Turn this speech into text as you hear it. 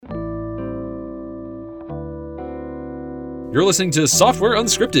You're listening to Software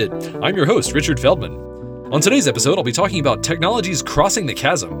Unscripted. I'm your host, Richard Feldman. On today's episode, I'll be talking about technologies crossing the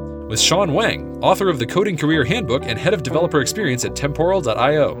chasm with Sean Wang, author of the Coding Career Handbook and head of developer experience at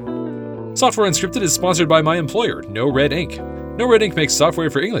Temporal.io. Software Unscripted is sponsored by my employer, No Red Ink. No Red Ink makes software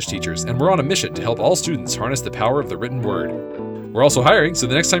for English teachers, and we're on a mission to help all students harness the power of the written word. We're also hiring, so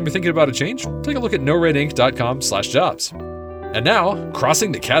the next time you're thinking about a change, take a look at noredink.com/jobs. And now,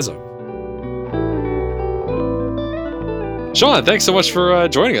 crossing the chasm. Sean, thanks so much for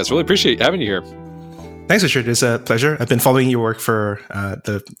joining us. Really appreciate having you here. Thanks, Richard. It's a pleasure. I've been following your work for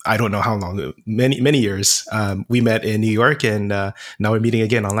I don't know how long, many years. We met in New York, and now we're meeting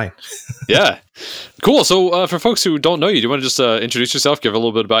again online. Yeah, cool. So for folks who don't know you, do you want to just introduce yourself, give a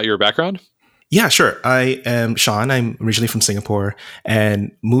little bit about your background? Yeah, sure. I am Sean. I'm originally from Singapore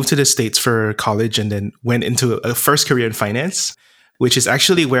and moved to the States for college and then went into a first career in finance, which is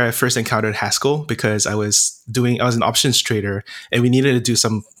actually where I first encountered Haskell because I was an options trader and we needed to do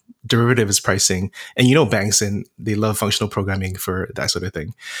some derivatives pricing. And banks, and they love functional programming for that sort of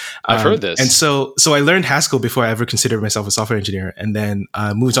thing. I've heard this. And so I learned Haskell before I ever considered myself a software engineer, and then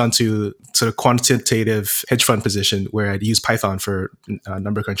moved on to sort of quantitative hedge fund position where I'd use Python for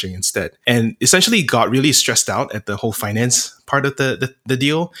number crunching instead. And essentially got really stressed out at the whole finance part of the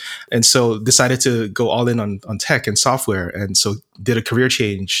deal. And so decided to go all in on tech and software. And so did a career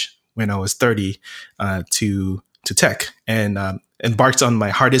change when I was 30 to tech, and embarked on my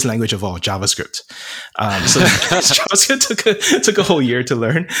hardest language of all, JavaScript. So JavaScript took a whole year to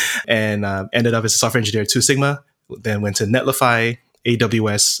learn, and ended up as a software engineer at Two Sigma, then went to Netlify,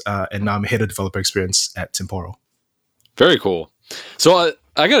 AWS, and now I'm head of developer experience at Temporal. Very cool. So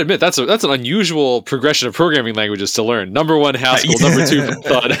I got to admit, that's an unusual progression of programming languages to learn. Number one, Haskell, number two,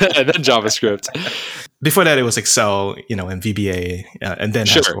 Python, and then JavaScript. Before that, it was Excel, and VBA, and then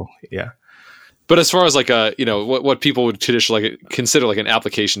Haskell. Yeah. But as far as what people would traditionally consider like an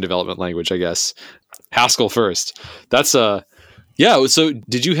application development language, I guess Haskell first. That's So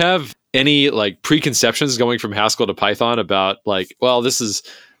did you have any preconceptions going from Haskell to Python about this is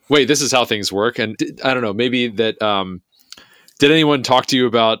how things work? And I don't know, maybe that did anyone talk to you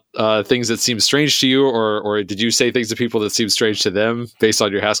about things that seemed strange to you, or did you say things to people that seemed strange to them based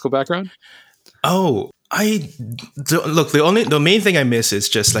on your Haskell background? Oh, the main thing I miss is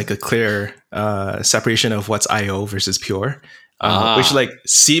just a clear separation of what's IO versus pure, which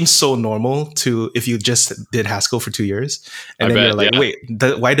seems so normal to if you just did Haskell for 2 years, and you're like, wait,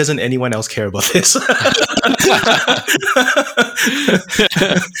 why doesn't anyone else care about this?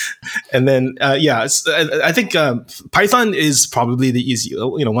 And then I think Python is probably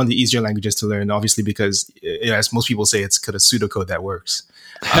one of the easier languages to learn, obviously because as most people say, it's kind of pseudocode that works.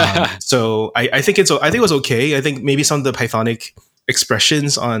 So I think it was okay. I think maybe some of the Pythonic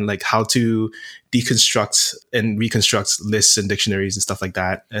expressions on how to deconstruct and reconstruct lists and dictionaries and stuff like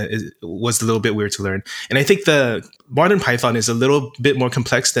that was a little bit weird to learn. And I think the modern Python is a little bit more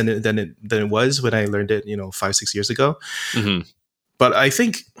complex than it was when I learned it 5-6 years ago. Mm-hmm. But I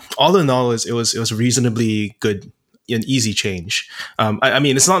think all in all it was reasonably good. An easy change. I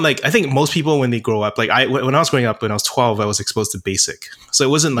mean, it's not I think most people when they grow up, when I was growing up, when I was 12, I was exposed to BASIC. So it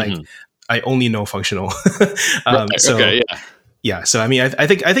wasn't I only know functional. So I mean, I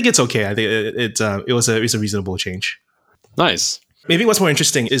think it's okay. I think it was a reasonable change. Nice. Maybe what's more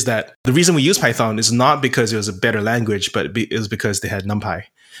interesting is that the reason we use Python is not because it was a better language, but it was because they had NumPy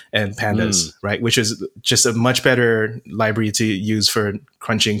and Pandas, right? Which is just a much better library to use for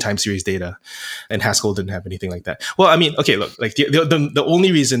crunching time series data. And Haskell didn't have anything like that. Well, I mean, okay, look, the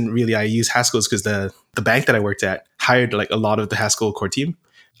only reason really I use Haskell is because the bank that I worked at hired a lot of the Haskell core team.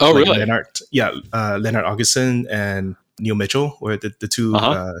 Oh, really? Leonard Augustin and Neil Mitchell were the two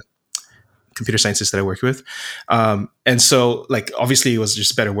computer scientists that I worked with. And so obviously it was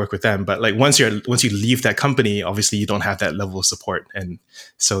just better work with them. But once you leave that company, obviously you don't have that level of support. And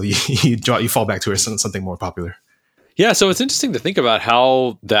so you fall back to something more popular. Yeah, so it's interesting to think about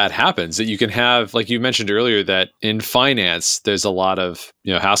how that happens, that you can have, like you mentioned earlier, that in finance, there's a lot of,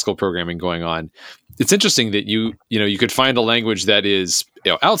 Haskell programming going on. It's interesting that you could find a language that is,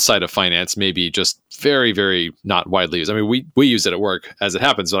 outside of finance, maybe just very, very not widely used. I mean, we use it at work as it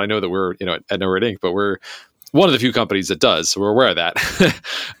happens, but I know that we're, at No Red Ink, but we're one of the few companies that does, so we're aware of that.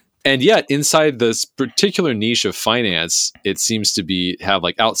 And yet, inside this particular niche of finance, it seems to have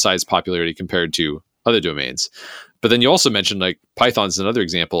outsized popularity compared to other domains. But then you also mentioned Python's another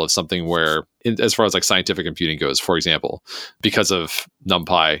example of something where, as far as scientific computing goes, for example, because of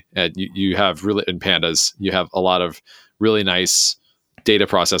NumPy, and you have in Pandas, you have a lot of really nice data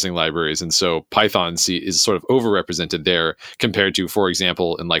processing libraries. And so Python is sort of overrepresented there compared to, for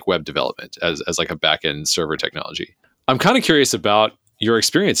example, in web development as a back-end server technology. I'm kind of curious about your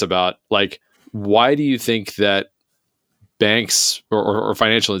experience about like, why do you think that banks or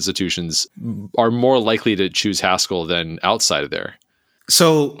financial institutions are more likely to choose Haskell than outside of there?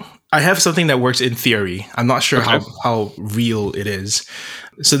 So I have something that works in theory. I'm not sure Okay. how real it is.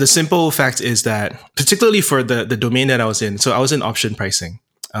 So the simple fact is that, particularly for the domain that I was in, so I was in option pricing,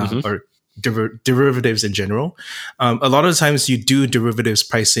 Mm-hmm. or derivatives in general. A lot of the times you do derivatives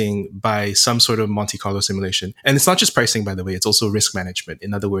pricing by some sort of Monte Carlo simulation. And it's not just pricing, by the way, it's also risk management.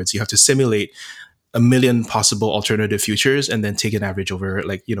 In other words, you have to simulate a million possible alternative futures and then take an average over,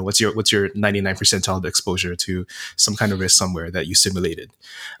 like, what's your 99 percentile of exposure to some kind of risk somewhere that you simulated.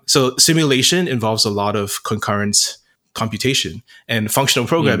 So simulation involves a lot of concurrent computation, and functional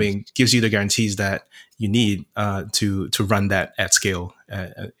programming gives you the guarantees that you need to run that at scale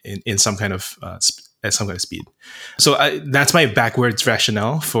in some kind of at some kind of speed. So that's my backwards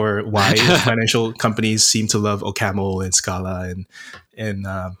rationale for why financial companies seem to love OCaml and Scala and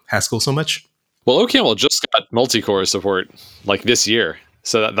Haskell so much. Well, OCaml just got multi-core support like this year.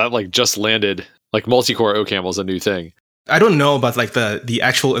 So that like just landed, like multi-core OCaml is a new thing. I don't know about like the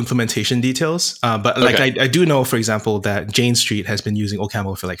actual implementation details, but like Okay. I do know, for example, that Jane Street has been using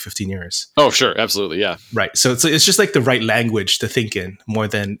OCaml for like 15 years. Oh, sure. Absolutely. Yeah. Right. So it's just like the right language to think in more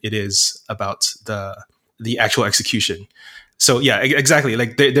than it is about the actual execution. So yeah, exactly.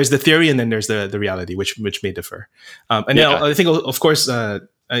 Like there's the theory and then there's the reality, which may differ. And now I think, of course,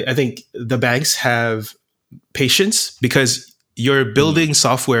 I think the banks have patience because you're building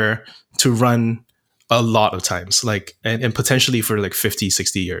software to run a lot of times, like, and potentially for like 50,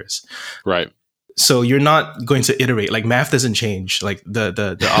 60 years. Right. So you're not going to iterate. Like math doesn't change. Like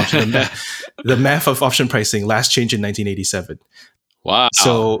the option, the math of option pricing last changed in 1987. Wow.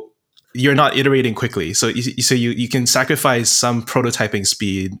 So you're not iterating quickly. So you can sacrifice some prototyping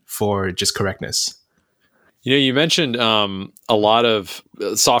speed for just correctness. You mentioned a lot of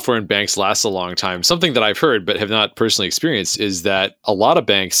software in banks lasts a long time. Something that I've heard but have not personally experienced is that a lot of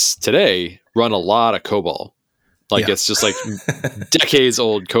banks today run a lot of COBOL. Like it's just like decades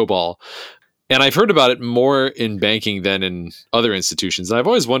old COBOL. And I've heard about it more in banking than in other institutions. And I've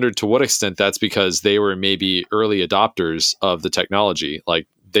always wondered to what extent that's because they were maybe early adopters of the technology. Like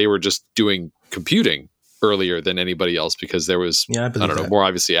they were just doing computing earlier than anybody else because there was, I don't know, more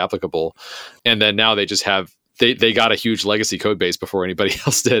obviously applicable. And then now they just have, they got a huge legacy code base before anybody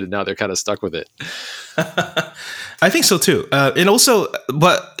else did. And now they're kind of stuck with it. I think so too. And also,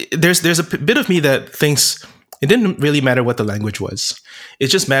 but there's a bit of me that thinks it didn't really matter what the language was. It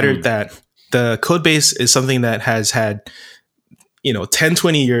just mattered that the code base is something that has had, 10,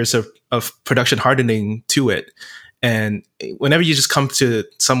 20 years of production hardening to it. And whenever you just come to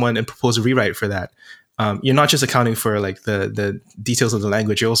someone and propose a rewrite for that, you're not just accounting for like the details of the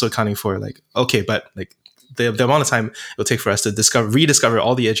language. You're also accounting for like, okay, but like the amount of time it'll take for us to rediscover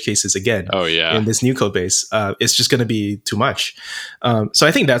all the edge cases again. Oh yeah, in this new code base, it's just going to be too much. So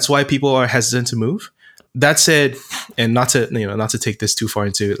I think that's why people are hesitant to move. That said, and not to take this too far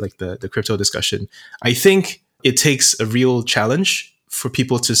into like the crypto discussion, I think it takes a real challenge for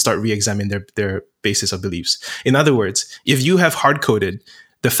people to start re-examining their basis of beliefs. In other words, if you have hard-coded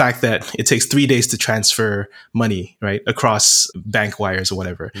the fact that it takes 3 days to transfer money, right, across bank wires or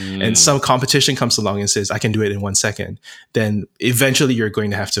whatever, and some competition comes along and says, I can do it in 1 second, then eventually you're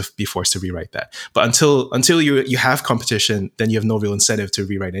going to have to be forced to rewrite that. But until you have competition, then you have no real incentive to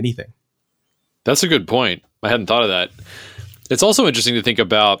rewrite anything. That's a good point. I hadn't thought of that. It's also interesting to think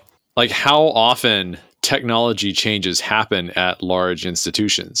about like how often technology changes happen at large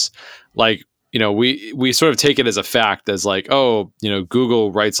institutions. Like, we sort of take it as a fact as like, oh,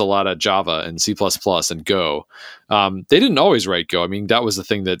 Google writes a lot of Java and C++ and Go. They didn't always write Go. I mean, that was the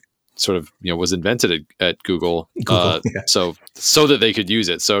thing that sort of, was invented at Google. So that they could use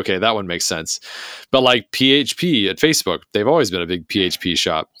it. So, okay, that one makes sense. But like PHP at Facebook, they've always been a big PHP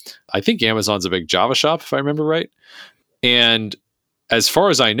shop. I think Amazon's a big Java shop, if I remember right. And as far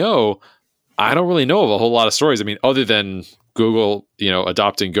as I know, I don't really know of a whole lot of stories. I mean, other than Google,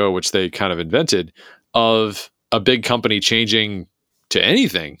 adopting Go, which they kind of invented, of a big company changing to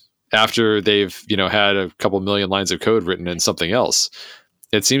anything after they've, had a couple million lines of code written in something else.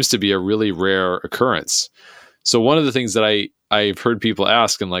 It seems to be a really rare occurrence. So one of the things that I've heard people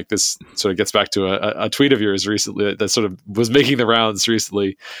ask, and like this sort of gets back to a tweet of yours recently that sort of was making the rounds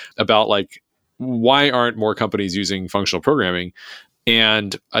recently about like, why aren't more companies using functional programming?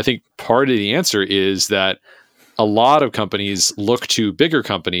 And I think part of the answer is that a lot of companies look to bigger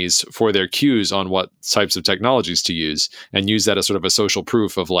companies for their cues on what types of technologies to use and use that as sort of a social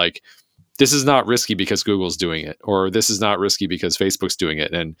proof of like, this is not risky because Google's doing it, or this is not risky because Facebook's doing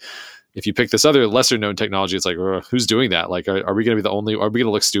it. And if you pick this other lesser known technology, it's like, who's doing that? Like, are we going to be are we going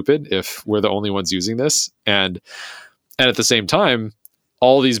to look stupid if we're the only ones using this? And at the same time,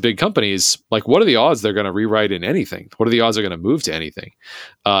 all these big companies, like, what are the odds they're going to rewrite in anything? What are the odds they're going to move to anything,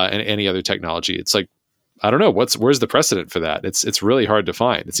 and any other technology? It's like, I don't know. Where's the precedent for that? It's really hard to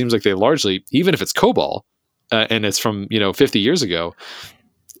find. It seems like they largely, even if it's COBOL, and it's from 50 years ago,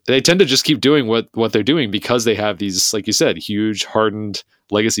 they tend to just keep doing what they're doing because they have these, like you said, huge hardened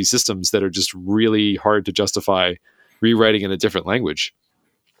legacy systems that are just really hard to justify rewriting in a different language.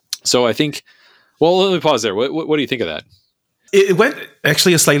 So I think, well, let me pause there. What do you think of that? It went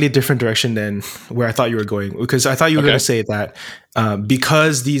actually a slightly different direction than where I thought you were going, because I thought you were going to say that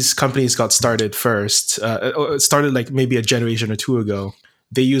because these companies got started first, started like maybe a generation or two ago,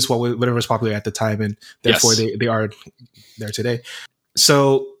 they used whatever was popular at the time, and therefore they are there today.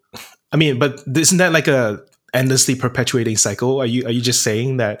 So, I mean, but isn't that like a endlessly perpetuating cycle? Are you just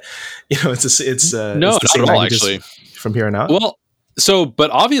saying that no, it's the not same at all, languages actually, from here on out? Well,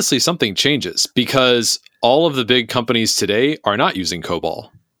 but obviously something changes because all of the big companies today are not using COBOL.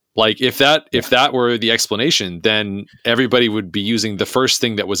 Like if that were the explanation, then everybody would be using the first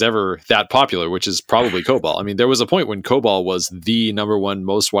thing that was ever that popular, which is probably COBOL. I mean, there was a point when COBOL was the number one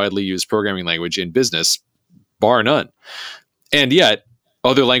most widely used programming language in business, bar none. And yet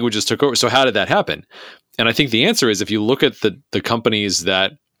other languages took over. So how did that happen? And I think the answer is, if you look at the companies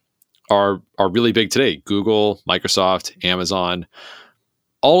that are really big today, Google, Microsoft, Amazon,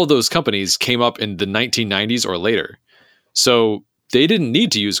 all of those companies came up in the 1990s or later. So they didn't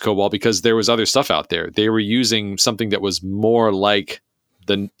need to use COBOL because there was other stuff out there. They were using something that was more like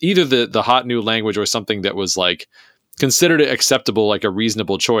either the hot new language or something that was like considered acceptable, like a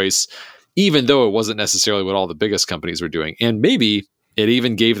reasonable choice, even though it wasn't necessarily what all the biggest companies were doing. And maybe it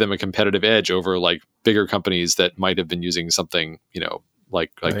even gave them a competitive edge over like bigger companies that might have been using something,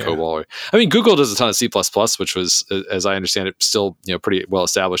 like COBOL. I mean, Google does a ton of C++, which was, as I understand it, still pretty well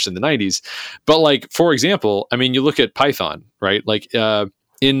established in the 90s. But like, for example, I mean, you look at Python, right? Like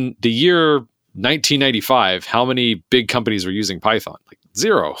in the year 1995, how many big companies were using Python? Like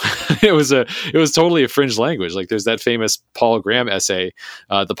zero. It was totally a fringe language. Like there's that famous Paul Graham essay,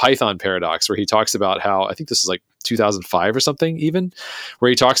 The Python Paradox, where he talks about how, I think this is like 2005 or something even, where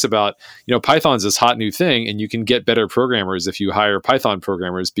he talks about, Python's this hot new thing and you can get better programmers if you hire Python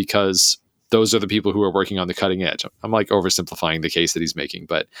programmers because those are the people who are working on the cutting edge. I'm like oversimplifying the case that he's making,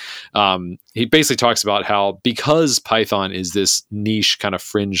 but he basically talks about how because Python is this niche kind of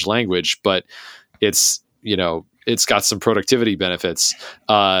fringe language, but it's got some productivity benefits.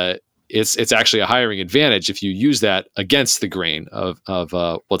 It's actually a hiring advantage if you use that against the grain of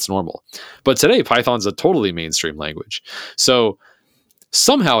what's normal. But today, Python's a totally mainstream language. So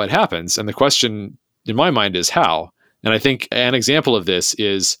somehow it happens. And the question in my mind is how. And I think an example of this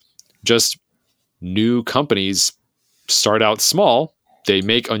is just new companies start out small. They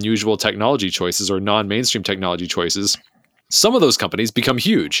make unusual technology choices or non-mainstream technology choices. Some of those companies become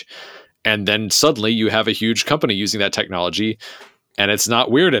huge. And then suddenly you have a huge company using that technology. And it's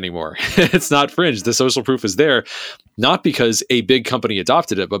not weird anymore. It's not fringe. The social proof is there, not because a big company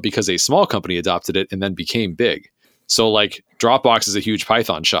adopted it, but because a small company adopted it and then became big. So like Dropbox is a huge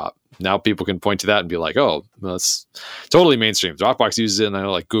Python shop. Now people can point to that and be like, oh, that's totally mainstream. Dropbox uses it. And I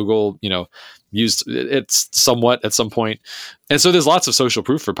know like Google, used it somewhat at some point. And so there's lots of social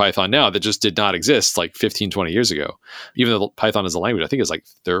proof for Python now that just did not exist like 15, 20 years ago. Even though Python is a language, I think it's like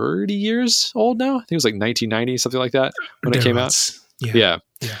 30 years old now. I think it was like 1990, something like that when it came out. Yeah.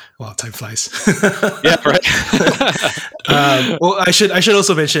 Well, time flies. Yeah, right. Well, I should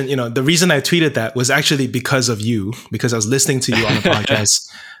also mention, the reason I tweeted that was actually because of you, because I was listening to you on a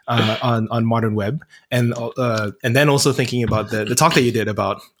podcast on Modern Web, and then also thinking about the talk that you did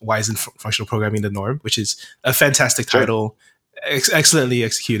about why isn't functional programming the norm, which is a fantastic title, excellently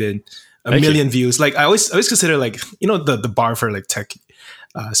executed, a million views. Like I always consider like the bar for like tech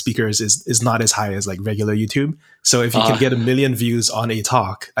speakers is not as high as like regular YouTube. So if you can get 1 million views on a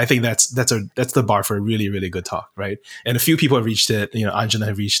talk, I think that's the bar for a really, really good talk, right? And a few people have reached it. Anjana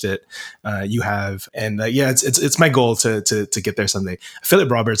have reached it. You have, and it's my goal to get there someday. Philip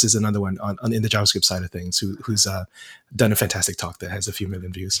Roberts is another one on in the JavaScript side of things who's done a fantastic talk that has a few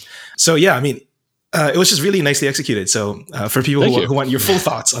million views. So yeah, I mean, it was just really nicely executed. So for people who want your full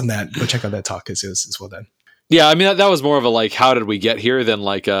thoughts on that, go check out that talk because it's well done. Yeah, I mean that was more of a like, how did we get here than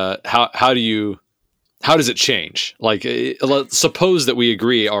like how do you how does it change? Like, suppose that we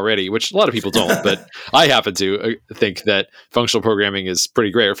agree already, which a lot of people don't, but I happen to think that functional programming is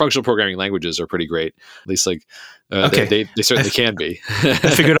pretty great, or functional programming languages are pretty great. At least, like, they certainly can be. I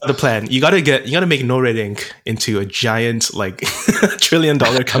figured out the plan. You gotta make No-Red Inc. into a giant, like, $1 trillion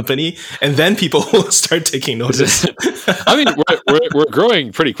company, and then people will start taking notice. I mean, we're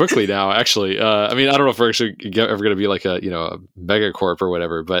growing pretty quickly now, actually. I mean, I don't know if we're actually ever going to be like a megacorp or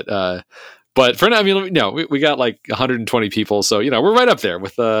whatever, but for now, I mean, no, we got like 120 people, so we're right up there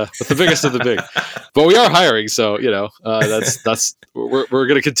with the biggest of the big. But we are hiring, so that's we're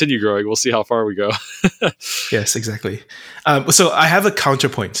going to continue growing. We'll see how far we go. Yes, exactly. So I have a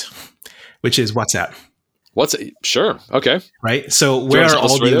counterpoint, which is WhatsApp. Sure, okay, right. So where are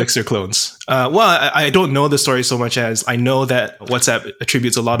all the Elixir clones? Well, I don't know the story so much as I know that WhatsApp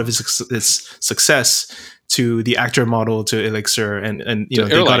attributes a lot of its success to the actor model, to Elixir, and they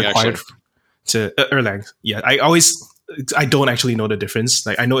got acquired. To Erlang. Yeah, I don't actually know the difference.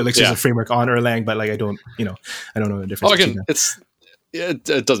 Like, I know Elixir is a framework on Erlang, but like I don't know the difference. Oh, again,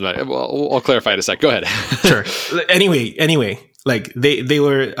 it doesn't matter. Well, I'll clarify in a sec. Go ahead. Sure. Anyway, like they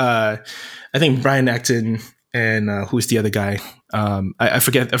were I think Brian Acton and who's the other guy? I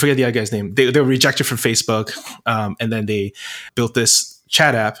forget the other guy's name. They were rejected from Facebook, and then they built this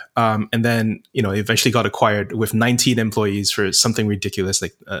chat app, and then eventually got acquired with 19 employees for something ridiculous,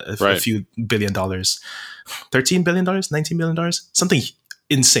 like a few $1 billion, $13 billion, $19 billion, something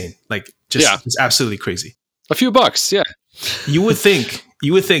insane, like just absolutely crazy. A few bucks, yeah. You would think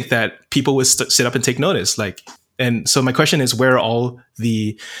that people would sit up and take notice, like. And so my question is, where are all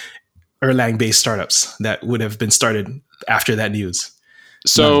the Erlang-based startups that would have been started after that news?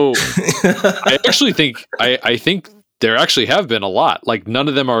 So I actually think I think there actually have been a lot. Like, none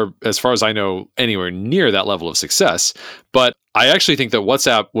of them are, as far as I know, anywhere near that level of success. But I actually think that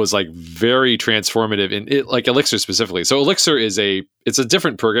WhatsApp was like very transformative in it, like Elixir specifically. So Elixir it's a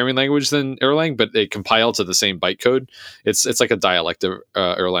different programming language than Erlang, but they compile to the same bytecode. It's like a dialect of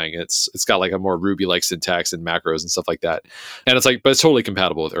Erlang. It's got like a more Ruby-like syntax and macros and stuff like that. And but it's totally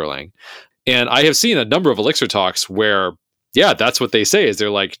compatible with Erlang. And I have seen a number of Elixir talks where, that's what they say is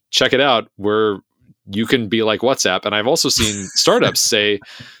they're like, check it out. You can be like WhatsApp. And I've also seen startups say,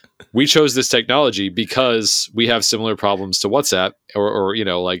 we chose this technology because we have similar problems to WhatsApp, or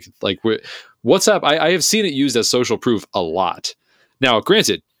WhatsApp. I have seen it used as social proof a lot. Now,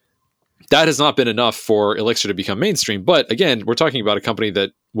 granted, that has not been enough for Elixir to become mainstream. But again, we're talking about a company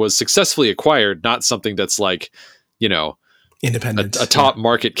that was successfully acquired, not something that's like, independent, a top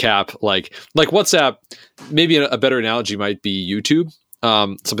market cap, like WhatsApp. Maybe a better analogy might be YouTube,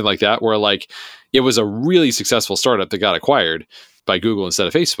 something like that, where like it was a really successful startup that got acquired by Google instead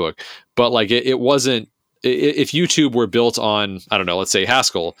of Facebook. But like it wasn't, if YouTube were built on, I don't know, let's say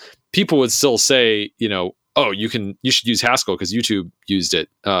Haskell, people would still say, oh, you should use Haskell because YouTube used it,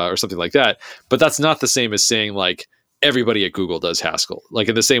 or something like that. But that's not the same as saying like everybody at Google does Haskell. Like,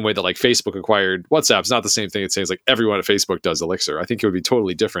 in the same way that like Facebook acquired WhatsApp, it's not the same thing as saying like everyone at Facebook does Elixir. I think it would be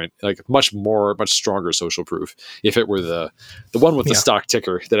totally different, like much stronger social proof if it were the one with the stock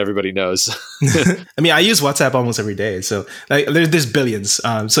ticker that everybody knows. I mean, I use WhatsApp almost every day, so like there's billions.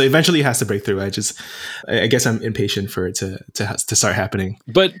 So eventually it has to break through. I guess I'm impatient for it to start happening.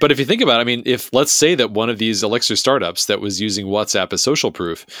 But if you think about it, I mean, if let's say that one of these Elixir startups that was using WhatsApp as social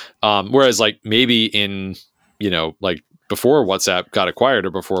proof, whereas like maybe in like before WhatsApp got acquired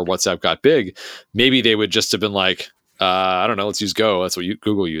or before WhatsApp got big, maybe they would just have been like, I don't know, let's use Go. That's what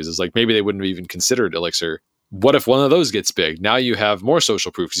Google uses. Like, maybe they wouldn't have even considered Elixir. What if one of those gets big? Now you have more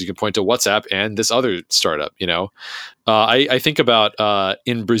social proof because you can point to WhatsApp and this other startup, I think about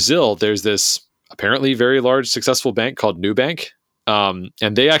in Brazil, there's this apparently very large successful bank called Nubank. And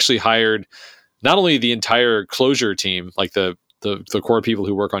they actually hired not only the entire Clojure team, like the core people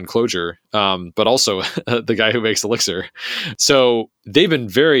who work on Clojure, but also the guy who makes Elixir. So they've been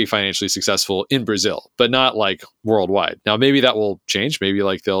very financially successful in Brazil, but not like worldwide. Now, maybe that will change. Maybe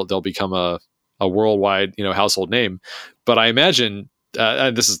like they'll become a worldwide, household name. But I imagine,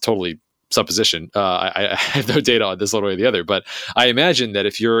 and this is totally supposition, I have no data on this one way or the other, but I imagine that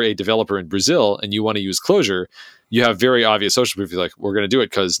if you're a developer in Brazil and you want to use Clojure, you have very obvious social proof. You're like, we're going to do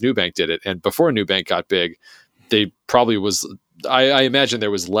it because Nubank did it. And before Nubank got big, they probably was, I imagine there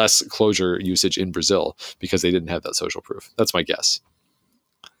was less Clojure usage in Brazil because they didn't have that social proof. That's my guess.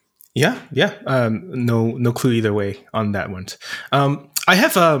 Yeah. No clue either way on that one. I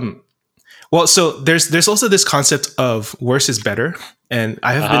have, so there's also this concept of worse is better. And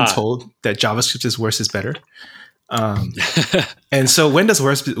I have been told that JavaScript is worse is better. And so when does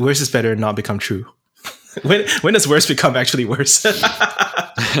worse is better not become true? When does worse become actually worse?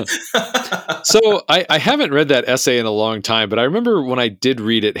 So I haven't read that essay in a long time, but I remember when I did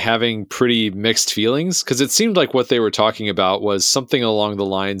read it having pretty mixed feelings, because it seemed like what they were talking about was something along the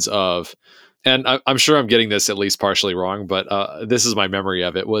lines of, and I'm sure I'm getting this at least partially wrong, but this is my memory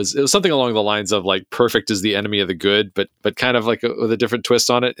of it was something along the lines of like perfect is the enemy of the good, but kind of like with a different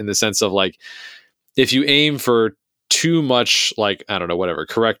twist on it, in the sense of like, if you aim for too much, like, I don't know, whatever,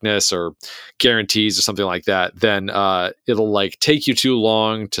 correctness or guarantees or something like that, then it'll like take you too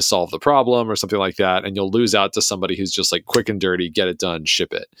long to solve the problem or something like that, and you'll lose out to somebody who's just like quick and dirty, get it done,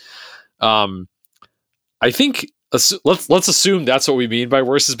 ship it. I think let's assume that's what we mean by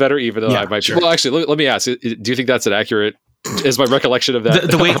worse is better, even though I might be. Well, actually, let me ask: do you think that's an accurate? Is my recollection of that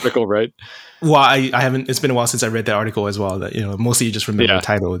the article right? Well, I haven't. It's been a while since I read that article as well. That, mostly you just remember the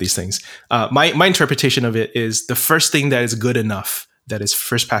title of these things. My interpretation of it is the first thing that is good enough, that is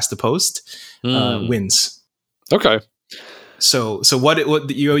first past the post, wins. Okay. So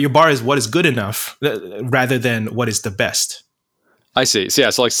what your bar is what is good enough, rather than what is the best. I see. So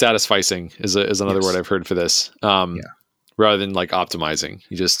so like satisficing is another word I've heard for this. Rather than like optimizing,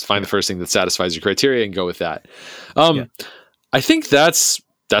 you just find the first thing that satisfies your criteria and go with that. I think that's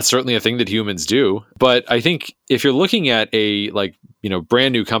certainly a thing that humans do, but I think if you're looking at a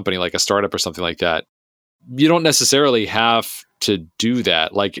brand new company, like a startup or something like that, you don't necessarily have to do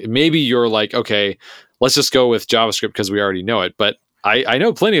that. Like maybe you're like, okay, let's just go with JavaScript because we already know it. But I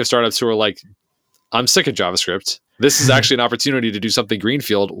know plenty of startups who are like, I'm sick of JavaScript. This is actually an opportunity to do something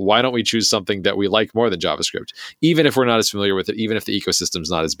greenfield. Why don't we choose something that we like more than JavaScript, even if we're not as familiar with it, even if the ecosystem's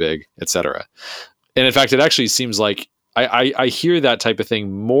not as big, et cetera. And in fact, it actually seems like I hear that type of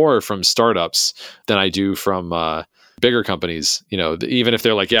thing more from startups than I do from bigger companies. Even if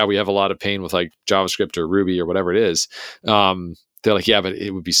they're like, yeah, we have a lot of pain with like JavaScript or Ruby or whatever it is. They're like, yeah, but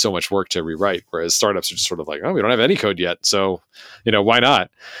it would be so much work to rewrite. Whereas startups are just sort of like, oh, we don't have any code yet. So, why not?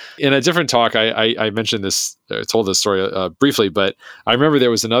 In a different talk, I mentioned this, told this story briefly, but I remember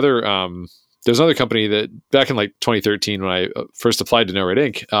there was another company that back in like 2013, when I first applied to No Red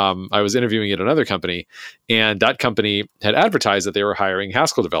Inc., I was interviewing at another company, and that company had advertised that they were hiring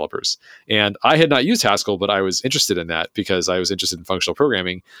Haskell developers. And I had not used Haskell, but I was interested in that because I was interested in functional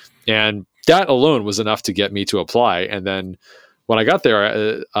programming. And that alone was enough to get me to apply. And then when I got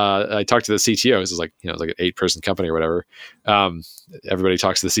there, I talked to the CTO. This was like, it was like an 8-person company or whatever. Everybody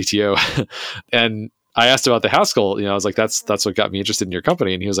talks to the CTO. And I asked about the Haskell, I was like, that's what got me interested in your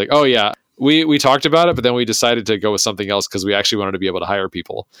company. And he was like, oh yeah, we talked about it, but then we decided to go with something else because we actually wanted to be able to hire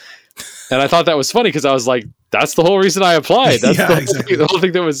people. And I thought that was funny because I was like, that's the whole reason I applied. That's the whole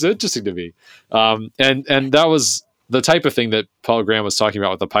thing that was interesting to me. And that was the type of thing that Paul Graham was talking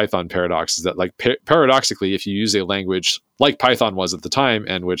about with the Python paradox, is that like paradoxically, if you use a language like Python was at the time,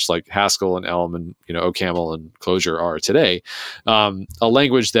 and which like Haskell and Elm and OCaml and Clojure are today, a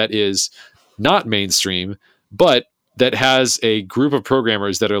language that is not mainstream, but that has a group of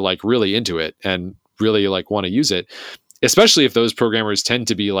programmers that are like really into it and really like want to use it, especially if those programmers tend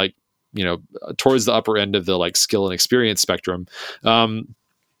to be like, towards the upper end of the like skill and experience spectrum.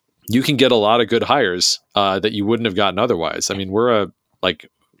 You can get a lot of good hires that you wouldn't have gotten otherwise. I mean, we're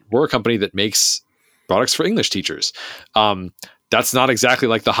a company that makes products for English teachers. That's not exactly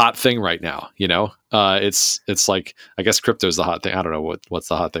like the hot thing right now. It's like, I guess crypto is the hot thing. I don't know what's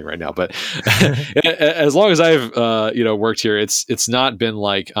the hot thing right now, but as long as I've worked here, it's not been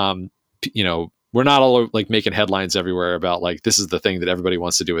like we're not all like making headlines everywhere about like this is the thing that everybody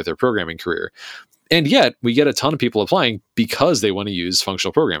wants to do with their programming career. And yet we get a ton of people applying because they want to use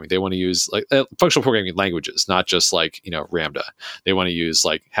functional programming. They want to use like functional programming languages, not just like, Ramda. They want to use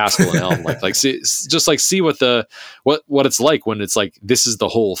like Haskell and Elm, see what it's like when it's like, this is the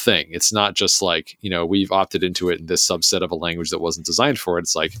whole thing. It's not just like, we've opted into it in this subset of a language that wasn't designed for it.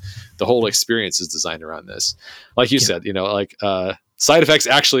 It's like the whole experience is designed around this. Like you said, side effects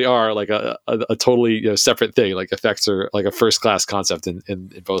actually are like a totally separate thing. Like effects are like a first class concept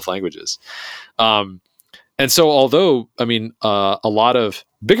in both languages. And so although, I mean, a lot of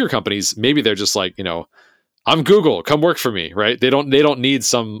bigger companies, maybe they're just like, I'm Google, come work for me, right? They don't need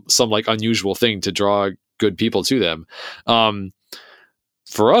some like unusual thing to draw good people to them.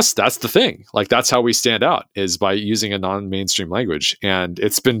 For us, that's the thing. Like that's how we stand out, is by using a non-mainstream language. And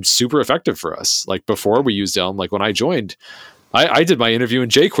it's been super effective for us. Like before we used Elm, like when I joined, I did my interview in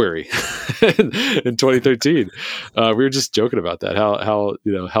jQuery in 2013. We were just joking about that,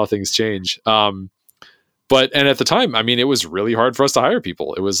 how things change. But at the time, I mean, it was really hard for us to hire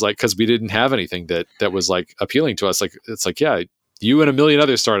people. It was like, because we didn't have anything that was like appealing to us. Like, it's like, yeah, you and a million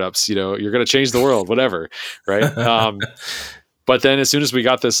other startups, you're going to change the world, whatever. Right. But then as soon as we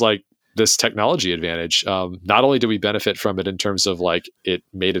got this like this technology advantage. Not only do we benefit from it in terms of like it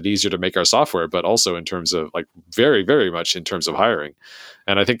made it easier to make our software, but also in terms of like very, very much in terms of hiring.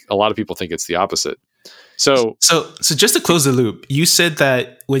 And I think a lot of people think it's the opposite. So just to close the loop, you said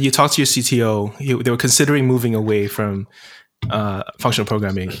that when you talked to your CTO, they were considering moving away from functional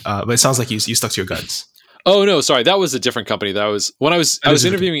programming, but it sounds like you stuck to your guns. Oh no, sorry, that was a different company. That was when I was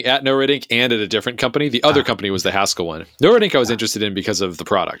interviewing at NoRed Inc. and at a different company. The other company was the Haskell one. NoRed Inc. I was interested in because of the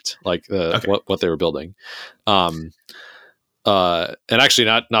product, like what they were building. And actually,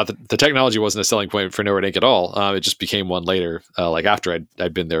 not the technology wasn't a selling point for NoRed Inc. at all. It just became one later, like after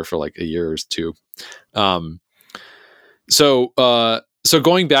I'd been there for like a year or two. So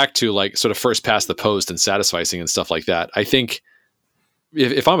going back to like sort of first past the post and satisficing and stuff like that, I think.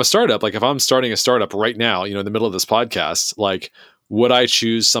 If I'm a startup, like if I'm starting a startup right now, in the middle of this podcast, like would I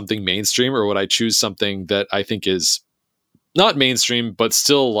choose something mainstream or would I choose something that I think is not mainstream, but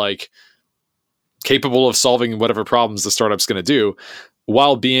still like capable of solving whatever problems the startup's going to do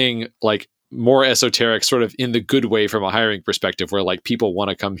while being like more esoteric, sort of in the good way from a hiring perspective where like people want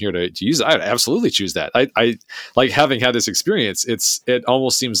to come here to use it? I would absolutely choose that. I like having had this experience. It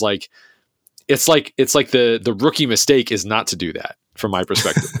almost seems like it's like the rookie mistake is not to do that. From my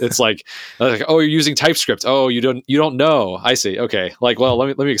perspective, it's like, oh, you're using TypeScript. Oh, you don't know. I see. Okay. Like, well,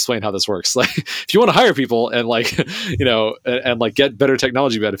 let me explain how this works. Like, if you want to hire people and like, and like get better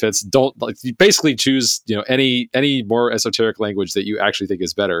technology benefits, don't like you basically choose, any more esoteric language that you actually think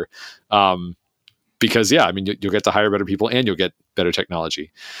is better. Because yeah, I mean, you'll get to hire better people and you'll get better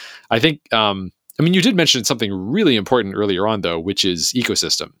technology. I think, you did mention something really important earlier on though, which is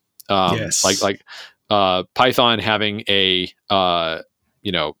ecosystem. Yes. Like Python having a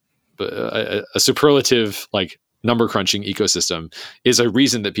superlative like number crunching ecosystem is a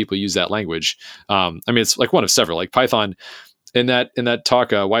reason that people use that language. It's like one of several. Like Python, in that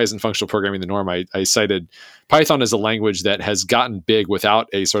talk, why isn't functional programming the norm? I cited Python as a language that has gotten big without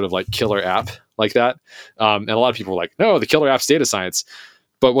a sort of like killer app like that. And a lot of people are like, no, the killer app's data science.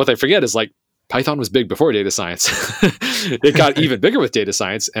 But what they forget is like Python was big before data science. It got even bigger with data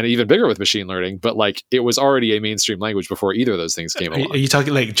science and even bigger with machine learning, but like it was already a mainstream language before either of those things came along. Are you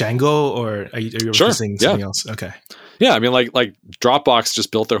talking like Django or are you referencing something else? Okay. Yeah. I mean, like Dropbox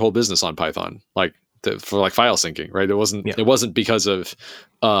just built their whole business on Python, like for like file syncing, right? It wasn't because of,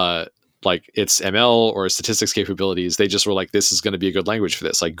 like its ML or statistics capabilities. They just were like, this is going to be a good language for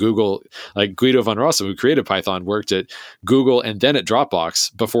this. Like Google, like Guido van Rossum, who created Python, worked at Google and then at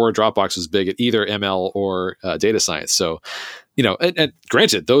Dropbox before Dropbox was big at either ML or data science. So, and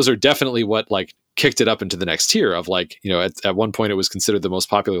granted, those are definitely what like kicked it up into the next tier of like, at one point it was considered the most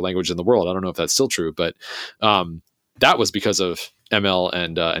popular language in the world. I don't know if that's still true, but that was because of ML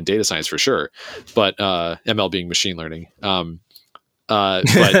and data science for sure. But ML being machine learning.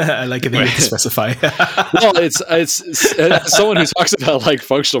 But I like it that you have to specify. Well, it's as someone who talks about like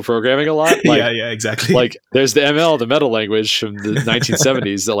functional programming a lot. Like, yeah, exactly. Like there's the ML, the meta language from the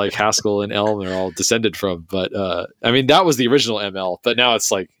 1970s that like Haskell and Elm are all descended from. But that was the original ML. But now it's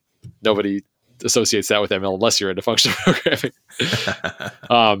like nobody associates that with ML unless you're into functional programming.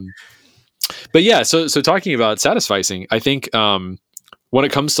 But yeah, so talking about satisficing, I think when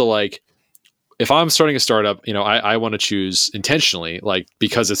it comes to like, if I'm starting a startup, I want to choose intentionally, like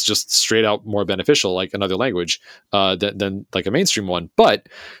because it's just straight out more beneficial, like another language than like a mainstream one. But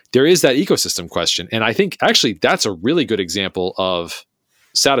there is that ecosystem question, and I think actually that's a really good example of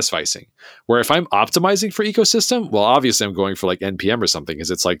satisficing. Where if I'm optimizing for ecosystem, well, obviously I'm going for like NPM or something because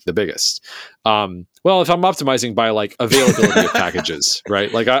it's like the biggest. Well, if I'm optimizing by like availability of packages,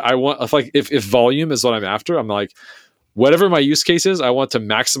 right? Like I want if volume is what I'm after, I'm like, whatever my use case is, I want to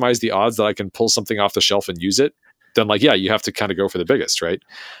maximize the odds that I can pull something off the shelf and use it. Then like, yeah, you have to kind of go for the biggest, right?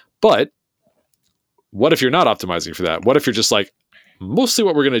 But what if you're not optimizing for that? What if you're just like, mostly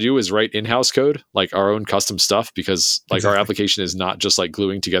what we're going to do is write in-house code, like our own custom stuff, because like our application is not just like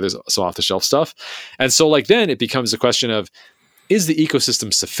gluing together some off the shelf stuff. And so like, then it becomes a question of, is the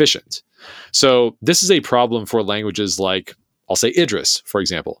ecosystem sufficient? So this is a problem for languages like, I'll say Idris, for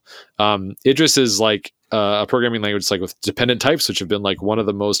example. Idris is like a programming language like with dependent types, which have been like one of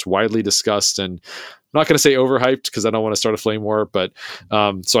the most widely discussed, and I'm not going to say overhyped because I don't want to start a flame war, but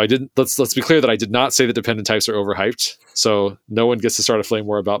so I didn't. Let's be clear that I did not say that dependent types are overhyped. So no one gets to start a flame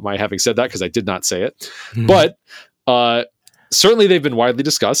war about my having said that because I did not say it. Mm-hmm. But certainly they've been widely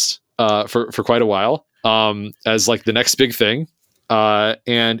discussed for quite a while as like the next big thing.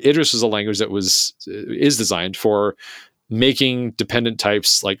 And Idris is a language that is designed for making dependent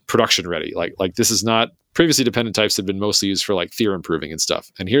types like production ready. Like this is not previously dependent types had been mostly used for like theorem proving and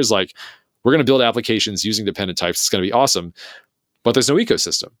stuff. And here's like, we're going to build applications using dependent types. It's going to be awesome, but there's no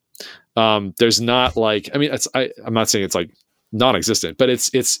ecosystem. There's not like, I mean, I'm not saying it's like non-existent, but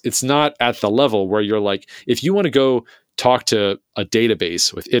it's not at the level where you're like, if you want to go talk to a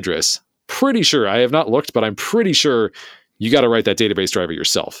database with Idris, pretty sure, I have not looked, but I'm pretty sure you got to write that database driver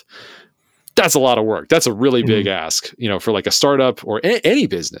yourself. That's a lot of work. That's a really big ask, for like a startup or any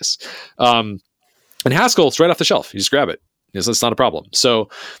business. And Haskell, it's right off the shelf. You just grab it. It's not a problem. So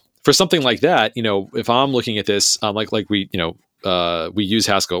for something like that, if I'm looking at this, like we use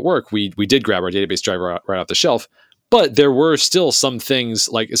Haskell at work, we did grab our database driver right off the shelf, but there were still some things,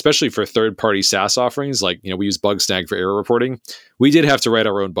 like especially for third-party SaaS offerings, like we use Bugsnag for error reporting. We did have to write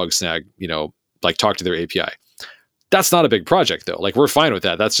our own Bugsnag, like talk to their API. That's not a big project though. Like we're fine with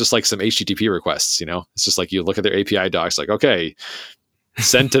that. That's just like some HTTP requests, It's just like you look at their API docs, like, okay,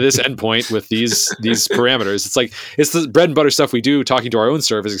 send to this endpoint with these parameters. It's like, it's the bread and butter stuff we do talking to our own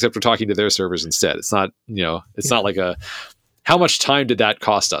servers, except we're talking to their servers instead. It's not, not like how much time did that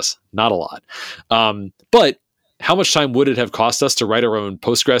cost us? Not a lot. But how much time would it have cost us to write our own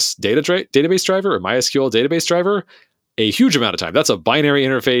Postgres database driver or MySQL database driver? A huge amount of time. That's a binary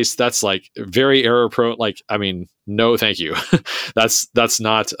interface. That's like very error prone. Like, I mean, no, thank you. that's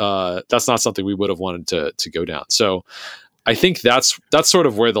not something we would have wanted to go down. So I think that's sort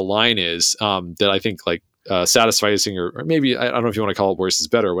of where the line is, that I think like satisficing, or maybe, I don't know if you want to call it worse is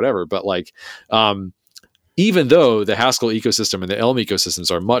better or whatever, but like, even though the Haskell ecosystem and the Elm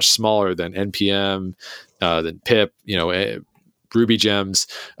ecosystems are much smaller than NPM, than pip, Ruby gems,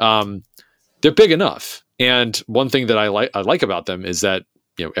 they're big enough. And one thing that I like about them is that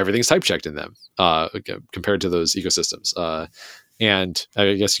everything's type checked in them compared to those ecosystems. And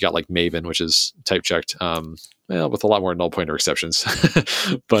I guess you got like Maven, which is type checked, with a lot more null pointer exceptions.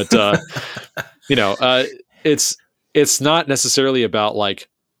 But it's not necessarily about like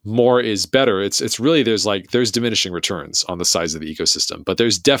more is better. It's really there's diminishing returns on the size of the ecosystem, but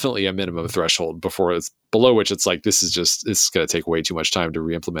there's definitely a minimum threshold below which it's like it's going to take way too much time to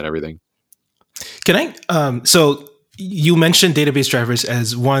re-implement everything. Can I? So you mentioned database drivers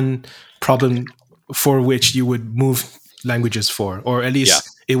as one problem for which you would move languages for, or at least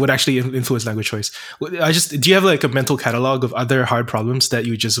it would actually influence language choice. Do you have like a mental catalog of other hard problems that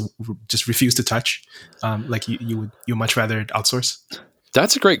you just refuse to touch? Like you much rather outsource?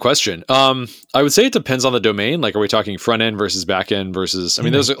 That's a great question. I would say it depends on the domain. Like, are we talking front end versus back end versus? I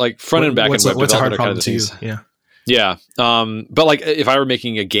mean, those are like front end, back end web development are kind of the things. Yeah. Yeah. But like if I were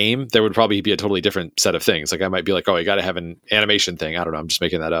making a game, there would probably be a totally different set of things. Like I might be like, oh, you got to have an animation thing. I don't know. I'm just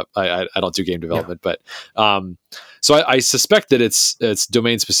making that up. I don't do game development, but so I suspect that it's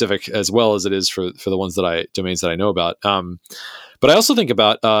domain specific as well as it is for the domains that I know about. But I also think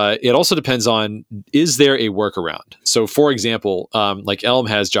about it also depends on, is there a workaround? So for example, like Elm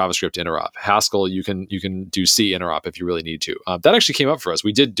has JavaScript interop. Haskell, you can do C interop if you really need to. That actually came up for us.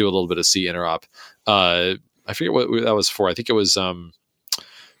 We did do a little bit of C interop. I forget what that was for. I think it was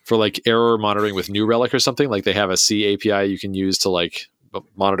for like error monitoring with New Relic or something. Like they have a C API you can use to like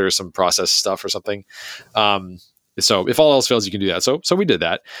monitor some process stuff or something. So if all else fails, you can do that. So we did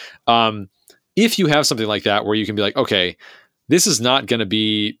that. If you have something like that where you can be like, okay, this is not going to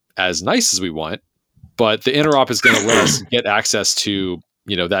be as nice as we want, but the interop is going to let us get access to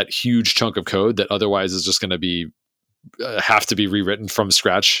that huge chunk of code that otherwise is just going to be have to be rewritten from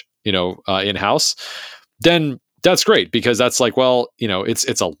scratch, in house. Then that's great, because that's like, well,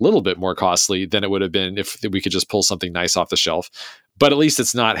 it's a little bit more costly than it would have been if we could just pull something nice off the shelf, but at least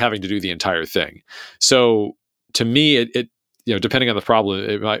it's not having to do the entire thing. So to me, it depending on the problem,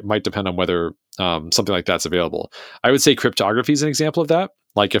 it might depend on whether something like that's available. I would say cryptography is an example of that.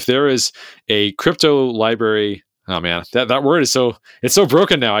 Like if there is a crypto library, oh man, that word is it's so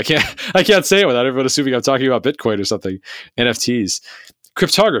broken now. I can't say it without everyone assuming I'm talking about Bitcoin or something, NFTs.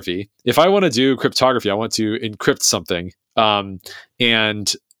 Cryptography. If I want to do cryptography, I want to encrypt something,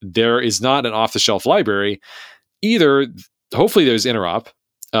 and there is not an off-the-shelf library. Either, hopefully, there's interop.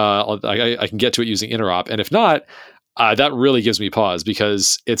 I can get to it using interop, and if not, that really gives me pause,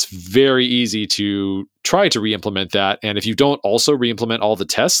 because it's very easy to try to re-implement that. And if you don't also re-implement all the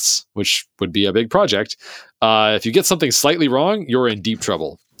tests, which would be a big project, if you get something slightly wrong, you're in deep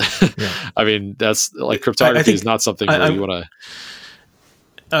trouble. Yeah. I mean, that's like cryptography is not something where you want to.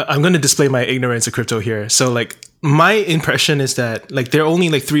 I'm going to display my ignorance of crypto here. So like my impression is that like there are only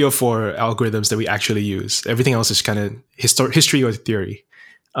like 3 or 4 algorithms that we actually use. Everything else is kind of history or theory.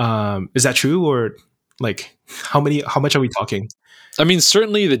 Is that true? Or like how much are we talking? I mean,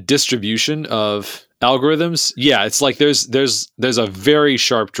 certainly the distribution of algorithms. Yeah. It's like there's a very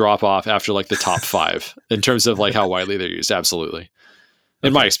sharp drop off after like the top 5 in terms of like how widely they're used. Absolutely.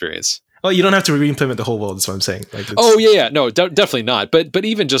 In my experience. Oh, you don't have to re-implement the whole world. That's what I'm saying. Like, oh yeah, no, definitely not. But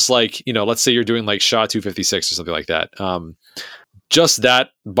even just like, let's say you're doing like SHA 256 or something like that. Just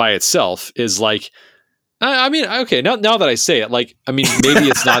that by itself is like, I mean, okay. Now that I say it, like, I mean, maybe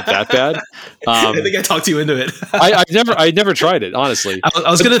it's not that bad. I think I talked you into it. I never tried it, honestly. I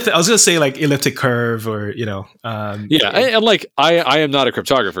was gonna say like elliptic curve or and like I am not a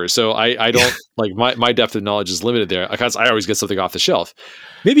cryptographer, so I don't like my depth of knowledge is limited there because I always get something off the shelf.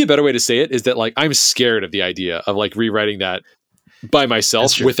 Maybe a better way to say it is that like I'm scared of the idea of like rewriting that by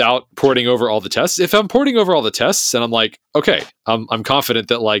myself without porting over all the tests. If I'm porting over all the tests and I'm like, okay, I'm confident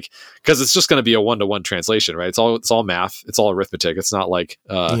that like, because it's just going to be a 1-to-1 translation, right? It's all math. It's all arithmetic. It's not like,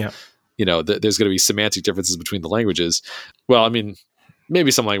 there's going to be semantic differences between the languages. Well, I mean, maybe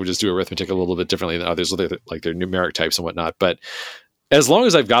some languages do arithmetic a little bit differently than others, like their numeric types and whatnot. But as long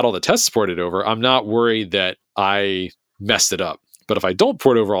as I've got all the tests ported over, I'm not worried that I messed it up. But if I don't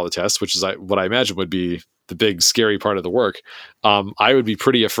port over all the tests, which is what I imagine would be the big scary part of the work, I would be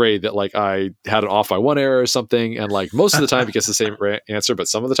pretty afraid that like I had it off by one error or something, and like most of the time it gets the same answer, but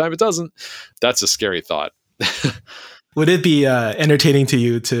some of the time it doesn't. That's a scary thought. Would it be entertaining to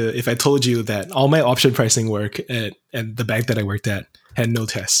you if I told you that all my option pricing work at the bank that I worked at had no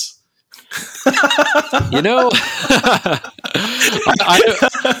tests?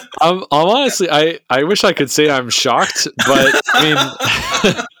 I'm honestly, I wish I could say I'm shocked, but I mean,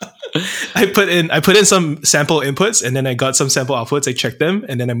 I put in some sample inputs and then I got some sample outputs. I checked them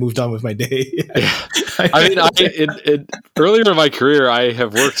and then I moved on with my day. Earlier in my career, I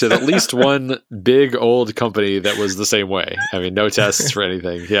have worked at least one big old company that was the same way. I mean, no tests for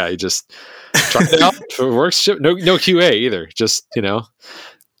anything. Yeah, you just try it out. If it works, ship. No QA either. Just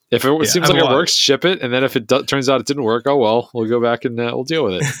if it seems like it works, ship it. And then if it turns out it didn't work, oh well, we'll go back and we'll deal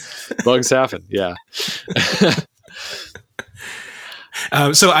with it. Bugs happen. Yeah.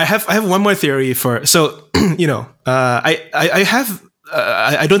 So I have one more theory for. So I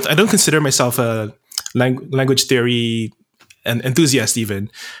don't consider myself a language theory enthusiast.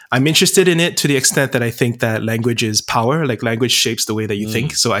 Even I'm interested in it to the extent that I think that language is power. Like language shapes the way that you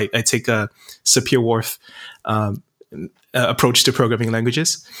think. So I take a Sapir-Whorf approach to programming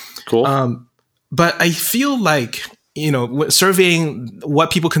languages. Cool. But I feel like, surveying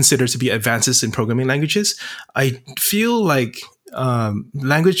what people consider to be advances in programming languages, I feel like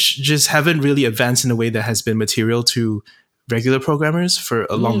languages haven't really advanced in a way that has been material to regular programmers for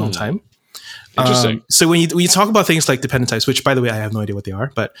a long time. Interesting. So when you talk about things like dependent types, which by the way, I have no idea what they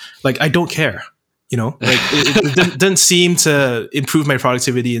are, but like, I don't care. Like it doesn't seem to improve my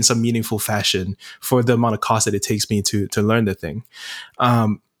productivity in some meaningful fashion for the amount of cost that it takes me to learn the thing.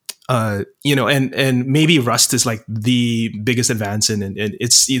 And maybe Rust is like the biggest advance and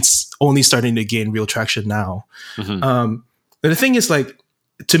it's only starting to gain real traction now. Mm-hmm. But the thing is, like,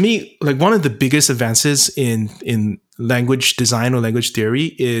 to me, like one of the biggest advances in language design or language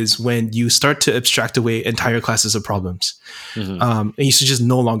theory is when you start to abstract away entire classes of problems. Mm-hmm. And you should just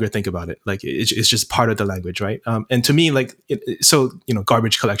no longer think about it. Like it's just part of the language, right? And to me, like,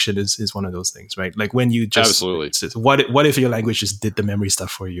 garbage collection is one of those things, right? Like when you just, absolutely, what if your language just did the memory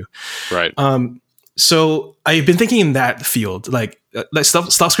stuff for you? Right. So I've been thinking in that field, like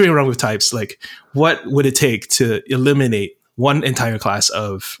stop screwing around with types. Like what would it take to eliminate one entire class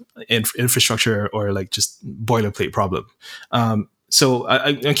of infrastructure or like just boilerplate problem? So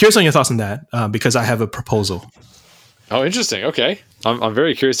I'm curious on your thoughts on that because I have a proposal. Oh, interesting. Okay. I'm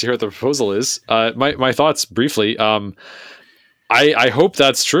very curious to hear what the proposal is. My thoughts briefly. I hope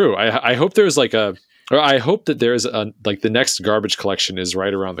that's true. I hope there's I hope that there's the next garbage collection is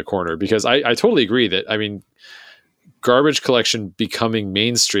right around the corner, because I totally agree that, I mean, garbage collection becoming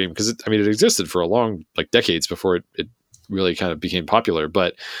mainstream, because it existed for a long, decades before it really kind of became popular.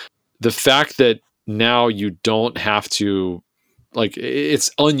 But the fact that now you don't have to,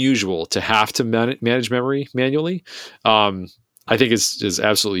 it's unusual to have to manage memory manually. I think is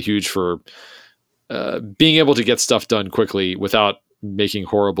absolutely huge for being able to get stuff done quickly without making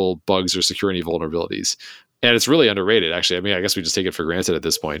horrible bugs or security vulnerabilities. And it's really underrated, actually. I mean, I guess we just take it for granted at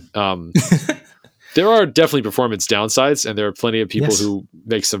this point. There are definitely performance downsides, and there are plenty of people who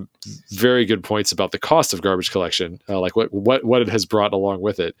make some very good points about the cost of garbage collection, like what it has brought along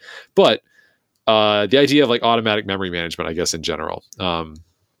with it. But the idea of automatic memory management, I guess in general,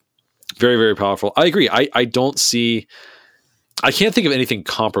 very, very powerful. I agree. I can't think of anything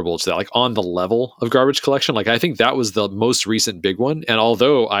comparable to that, on the level of garbage collection. I think that was the most recent big one. And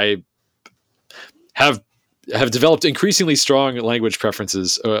although I have developed increasingly strong language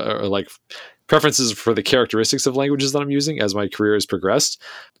preferences, or preferences for the characteristics of languages that I'm using as my career has progressed,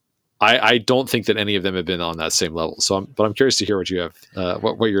 I don't think that any of them have been on that same level. So, I'm curious to hear what you have,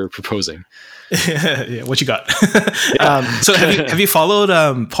 what you're proposing. Yeah, what you got? So have you followed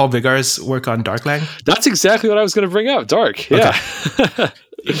Paul Vigar's work on Darklang? That's exactly what I was going to bring up. Dark, yeah.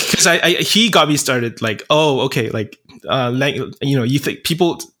 Because he got me started. Like, oh, okay, like you think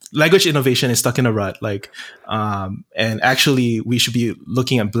language innovation is stuck in a rut, like, and actually we should be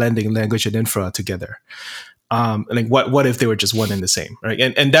looking at blending language and infra together. Like what if they were just one and the same, right?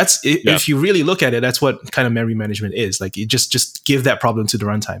 And that's if you really look at it, that's what kind of memory management is. Like, you just give that problem to the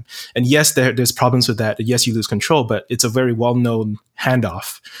runtime. And yes, there's problems with that. Yes, you lose control, but it's a very well-known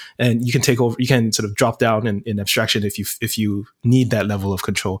handoff, and you can take over. You can sort of drop down in abstraction if you need that level of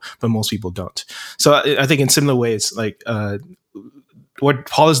control, but most people don't. So I think in similar ways, like what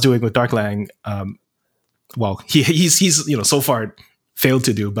Paul is doing with Darklang, well, he's so far failed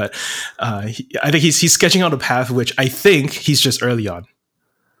to do, but I think he's sketching out a path which I think he's just early on.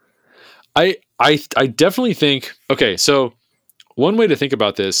 I definitely think, okay, so one way to think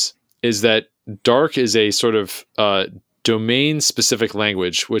about this is that Dark is a sort of domain specific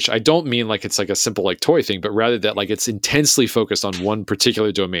language, which I don't mean like it's like a simple like toy thing, but rather that like it's intensely focused on one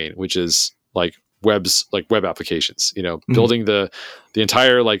particular domain, which is like web applications, building the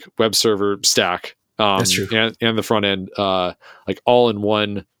entire like web server stack. That's true. And the front end, like all in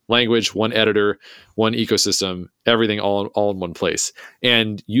one language, one editor, one ecosystem, everything all in one place,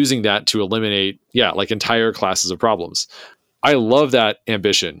 and using that to eliminate, like entire classes of problems. I love that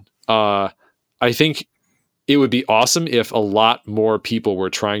ambition. I think it would be awesome if a lot more people were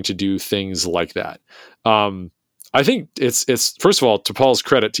trying to do things like that. I think it's first of all, to Paul's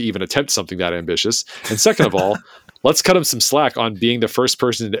credit, to even attempt something that ambitious, and second of all, let's cut him some slack on being the first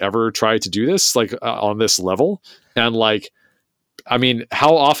person to ever try to do this, like on this level. And like, I mean,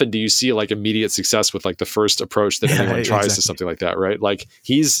 how often do you see like immediate success with like the first approach that anyone tries to something like that, right? Like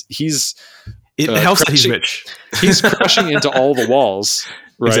he's it helps that he's rich. He's crashing into all the walls,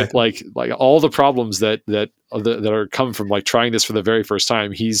 right? Exactly. Like all the problems that are come from like trying this for the very first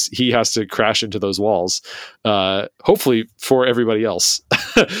time. He has to crash into those walls, hopefully for everybody else,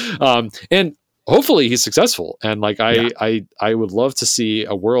 and hopefully he's successful. And like I would love to see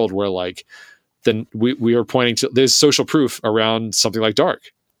a world where like then we are pointing to there's social proof around something like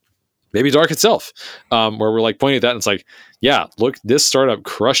Dark, maybe Dark itself, where we're like pointing at that and it's like, yeah, look, this startup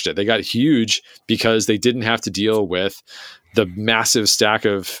crushed it. They got huge because they didn't have to deal with the massive stack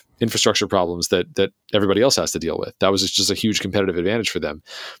of infrastructure problems that everybody else has to deal with. That was just a huge competitive advantage for them.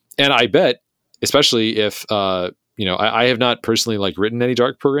 And I bet, especially if I have not personally like written any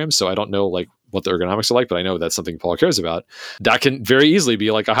Dark programs, so I don't know like what the ergonomics are like, but I know that's something Paul cares about. That can very easily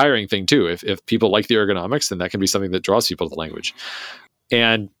be like a hiring thing too. If people like the ergonomics, then that can be something that draws people to the language.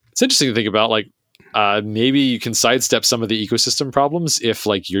 And it's interesting to think about, like, maybe you can sidestep some of the ecosystem problems if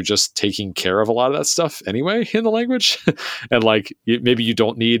like you're just taking care of a lot of that stuff anyway in the language. And like maybe you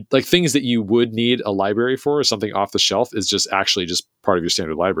don't need like things that you would need a library for, or something off the shelf is just actually just part of your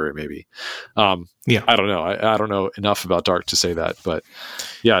standard library maybe. I don't know. I don't know enough about Dark to say that, but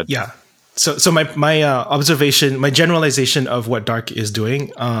yeah. So my observation, my generalization of what Dark is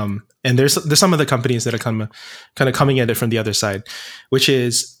doing, and there's some of the companies that are kind of coming at it from the other side, which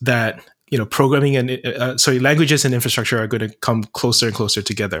is that programming and languages and infrastructure are going to come closer and closer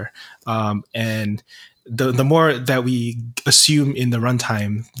together, and the more that we assume in the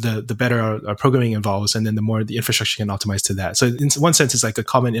runtime, the better our programming evolves, and then the more the infrastructure can optimize to that. So in one sense, it's like a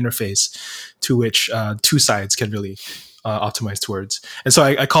common interface to which two sides can really optimize towards. And so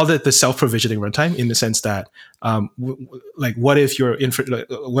I called it the self-provisioning runtime, in the sense that what if your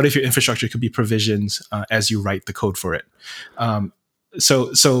infrastructure could be provisioned as you write the code for it. There's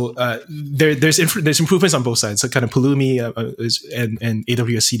improvements on both sides. So kind of Pulumi and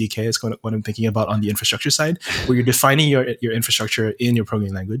AWS CDK is what I'm thinking about on the infrastructure side, where you're defining your infrastructure in your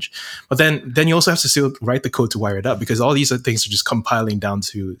programming language. But then you also have to still write the code to wire it up, because all these things are just compiling down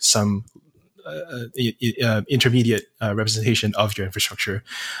to some intermediate representation of your infrastructure.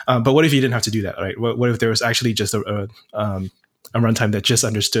 But what if you didn't have to do that, right? What if there was actually just a runtime that just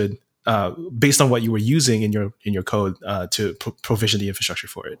understood based on what you were using in your code to provision the infrastructure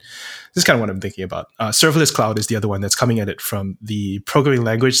for it? This is kind of what I'm thinking about. Serverless cloud is the other one that's coming at it from the programming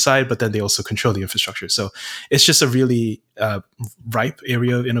language side, but then they also control the infrastructure. So it's just a really ripe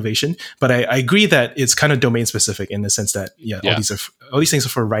area of innovation. But I agree that it's kind of domain specific, in the sense that all these things are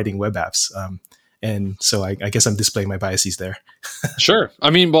for writing web apps. And so I guess I'm displaying my biases there. Sure. I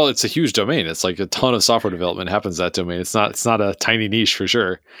mean, well, it's a huge domain. It's like a ton of software development happens in that domain. It's not a tiny niche for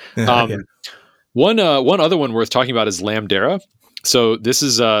sure. One other one worth talking about is Lambdera. So this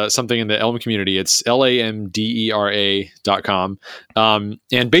is something in the Elm community. It's lamdera.com.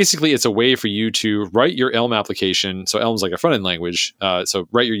 And basically it's a way for you to write your Elm application. So Elm's like a front end language. So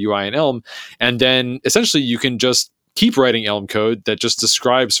write your UI in Elm. And then essentially you can just keep writing Elm code that just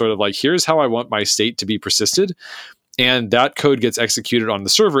describes sort of like, here's how I want my state to be persisted. And that code gets executed on the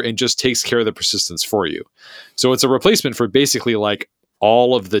server and just takes care of the persistence for you. So it's a replacement for basically like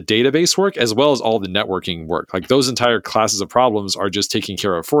all of the database work as well as all the networking work. Like those entire classes of problems are just taken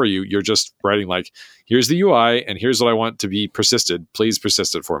care of for you. You're just writing like, here's the UI and here's what I want to be persisted. Please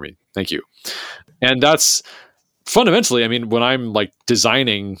persist it for me. Thank you. And that's fundamentally, I mean, when I'm like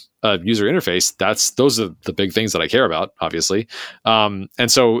designing a user interface, those are the big things that I care about, obviously. And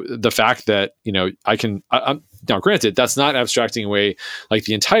so the fact that, I'm now granted, that's not abstracting away like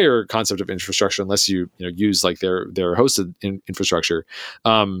the entire concept of infrastructure unless you use like their hosted infrastructure.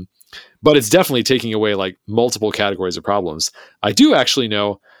 But it's definitely taking away like multiple categories of problems. I do actually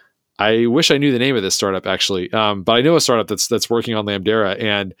know, I wish I knew the name of this startup actually, but I know a startup that's working on Lambdera,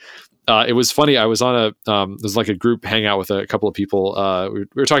 and it was funny. I was on there's like a group hangout with a couple of people. We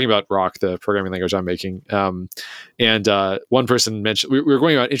were talking about Rock, the programming language I'm making. And one person mentioned, we were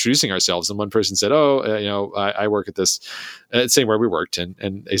going about introducing ourselves, and one person said, I work at this, same where we worked.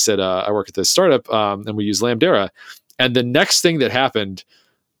 And they said, I work at this startup and we use Lambdera. And the next thing that happened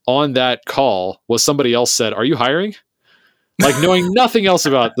on that call was somebody else said, "Are you hiring?" Like knowing nothing else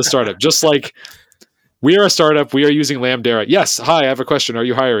about the startup, just like, we are a startup. We are using Lambdera. Yes. Hi, I have a question. Are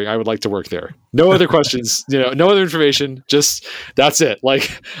you hiring? I would like to work there. No other questions, no other information. Just that's it.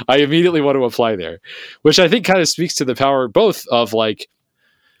 Like I immediately want to apply there, which I think kind of speaks to the power both of like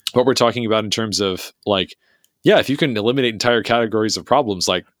what we're talking about in terms of like, yeah, if you can eliminate entire categories of problems,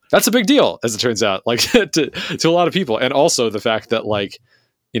 like that's a big deal, as it turns out, like to a lot of people. And also the fact that like,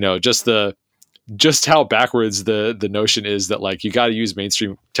 just how backwards the notion is that like you got to use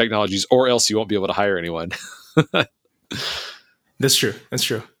mainstream technologies or else you won't be able to hire anyone. That's true.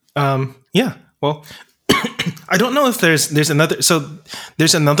 Yeah. Well, I don't know if there's another. So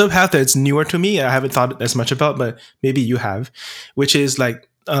there's another path that's newer to me. I haven't thought as much about, but maybe you have, which is like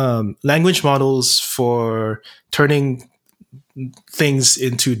language models for turning things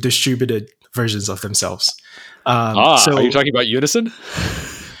into distributed versions of themselves. So are you talking about Unison?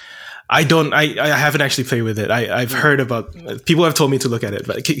 I haven't actually played with it. I've heard about, people have told me to look at it,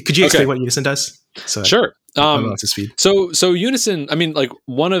 but could you explain what Unison does? Sure. I'm up to speed. So Unison, I mean, like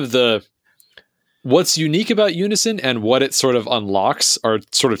what's unique about Unison and what it sort of unlocks are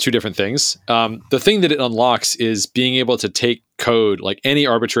sort of two different things. The thing that it unlocks is being able to take code, like any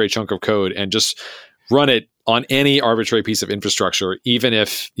arbitrary chunk of code, and just run it on any arbitrary piece of infrastructure, even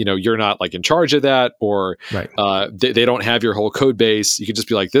if you're not like in charge of that, or right. They don't have your whole code base. You can just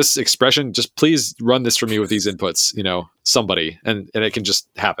be like, this expression, just please run this for me with these inputs, somebody, and it can just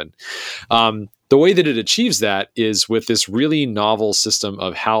happen. The way that it achieves that is with this really novel system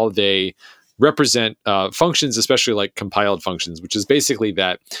of how they represent functions, especially like compiled functions, which is basically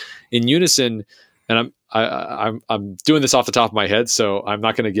that in Unison, and I'm doing this off the top of my head, so I'm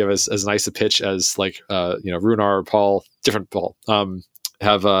not going to give as nice a pitch as like Runar or Paul, different Paul,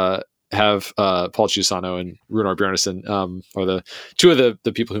 have Paul Chiusano and Runar Bjornison, are the two of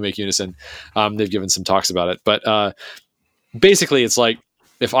the people who make Unison. They've given some talks about it, but basically it's like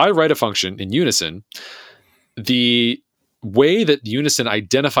if I write a function in Unison, the way that Unison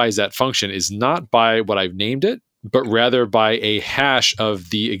identifies that function is not by what I've named it, but rather by a hash of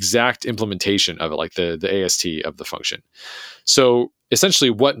the exact implementation of it, like the AST of the function. So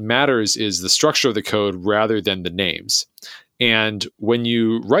essentially what matters is the structure of the code rather than the names. And when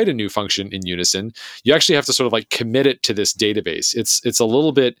you write a new function in Unison, you actually have to sort of like commit it to this database. It's a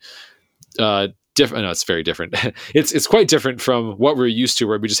little bit different. No, it's very different. It's quite different from what we're used to,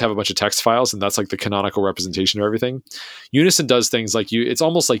 where we just have a bunch of text files and that's like the canonical representation of everything. Unison does things like it's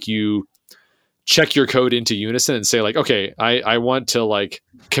almost like you check your code into Unison and say like, okay, I want to like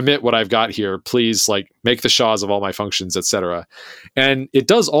commit what I've got here. Please like make the SHAs of all my functions, etc. And it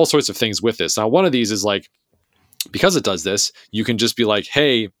does all sorts of things with this. Now, one of these is like, because it does this, you can just be like,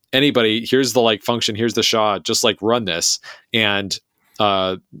 hey, anybody, here's the like function, here's the SHA, just like run this. And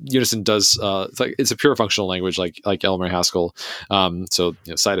Unison does it's a pure functional language like Elm or Haskell, so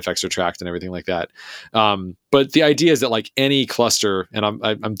side effects are tracked and everything like that. But the idea is that like any cluster, and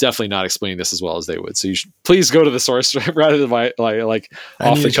I'm definitely not explaining this as well as they would, so you should please go to the source rather than my like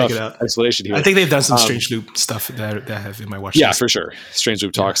off the cuff explanation here. I think they've done some Strange Loop stuff that I have in my watch list. Yeah, for sure, Strange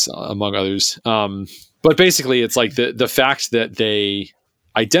Loop talks among others. But basically, it's like the fact that they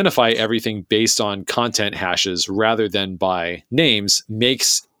identify everything based on content hashes rather than by names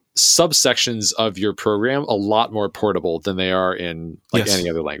makes subsections of your program a lot more portable than they are in like Yes. any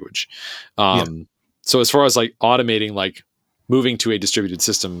other language. So as far as like automating, like moving to a distributed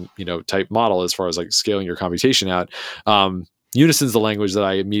system, type model, as far as like scaling your computation out, Unison's the language that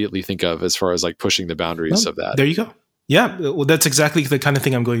I immediately think of as far as like pushing the boundaries of that. There you go. Yeah, well, that's exactly the kind of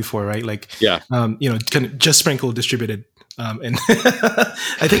thing I'm going for, right? Like, kind of just sprinkle distributed, and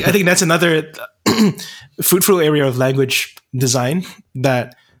I think that's another fruitful area of language design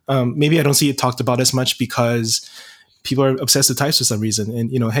that maybe I don't see it talked about as much because people are obsessed with types for some reason,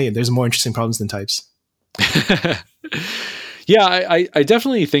 and hey, there's more interesting problems than types. Yeah, I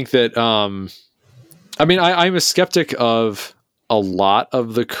definitely think that. I'm a skeptic of a lot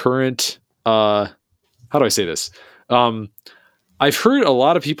of the current. How do I say this? I've heard a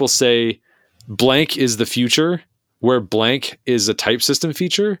lot of people say blank is the future, where blank is a type system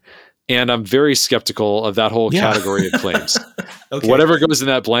feature. And I'm very skeptical of that whole category of claims. Okay. Whatever goes in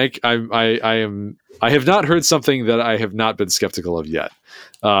that blank, I have not heard something that I have not been skeptical of yet.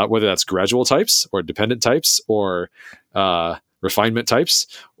 Whether that's gradual types or dependent types or refinement types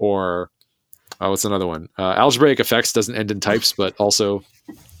or what's another one? Algebraic effects doesn't end in types, but also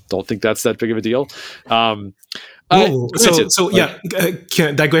don't think that's that big of a deal.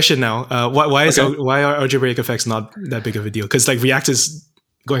 Digression now. Why are algebraic effects not that big of a deal? Because like React is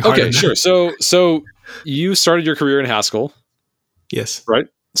going hard. Okay, sure. So you started your career in Haskell. Yes. Right.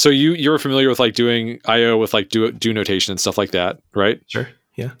 So you're familiar with like doing IO with like do notation and stuff like that, right? Sure.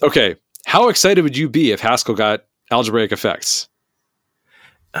 Yeah. Okay. How excited would you be if Haskell got algebraic effects?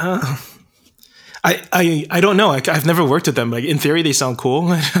 I don't know. I've never worked with them. Like in theory, they sound cool.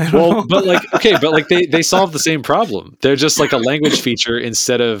 But they solve the same problem. They're just like a language feature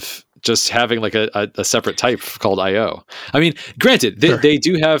instead of just having like a separate type called IO. I mean, granted, they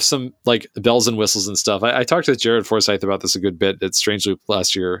do have some like bells and whistles and stuff. I talked to Jared Forsyth about this a good bit at Strange Loop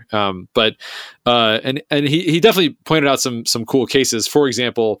last year. And he definitely pointed out some cool cases. For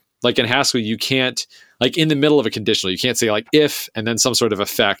example, like in Haskell, you can't, like in the middle of a conditional, you can't say like if and then some sort of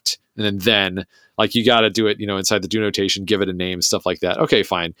effect and then like you got to do it, inside the do notation, give it a name, stuff like that. Okay,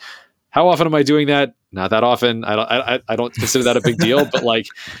 fine. How often am I doing that? Not that often. I don't consider that a big deal, but like,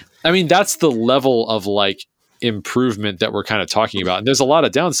 I mean, that's the level of like improvement that we're kind of talking about. And there's a lot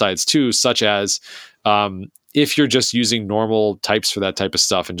of downsides too, such as if you're just using normal types for that type of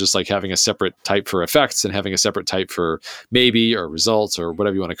stuff and just like having a separate type for effects and having a separate type for maybe or results or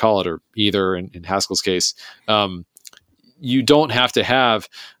whatever you want to call it, or either in Haskell's case, you don't have to have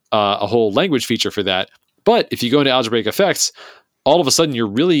a whole language feature for that. But if you go into algebraic effects, all of a sudden you're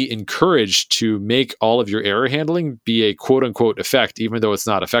really encouraged to make all of your error handling be a quote unquote effect, even though it's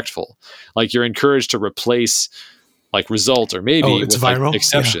not effectful. Like you're encouraged to replace like result or maybe with like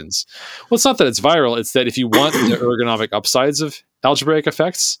exceptions. Yeah. Well, it's not that it's viral. It's that if you want the ergonomic upsides of algebraic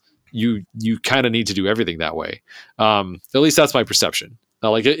effects, you kind of need to do everything that way. At least that's my perception.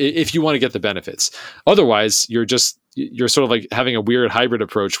 Like if you want to get the benefits, otherwise you're sort of like having a weird hybrid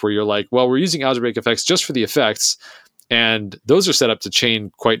approach where you're like, well, we're using algebraic effects just for the effects. And those are set up to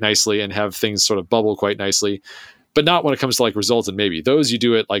chain quite nicely and have things sort of bubble quite nicely, but not when it comes to like results and maybe. Those you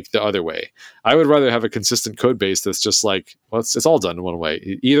do it like the other way. I would rather have a consistent code base that's just like, well, it's all done in one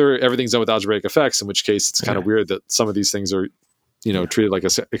way. Either everything's done with algebraic effects, in which case it's kind of weird that some of these things are, treated like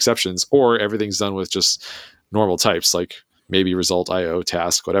exceptions, or everything's done with just normal types, like maybe result, IO,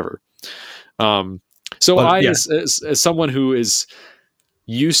 task, whatever. As someone who is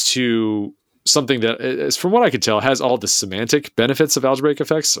used to something that is, from what I could tell, has all the semantic benefits of algebraic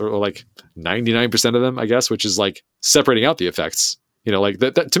effects, or like 99% of them, I guess, which is like separating out the effects. Like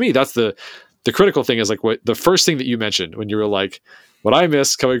that to me, that's the critical thing, is like what the first thing that you mentioned when you were like, what I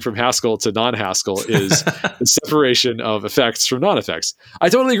miss coming from Haskell to non-Haskell is the separation of effects from non-effects. I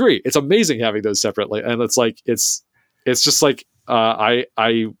totally agree. It's amazing having those separately. And it's like, it's just like, I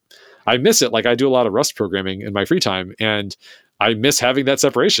miss it. Like I do a lot of Rust programming in my free time, and I miss having that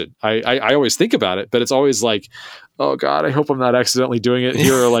separation. I always think about it, but it's always like, oh God, I hope I'm not accidentally doing it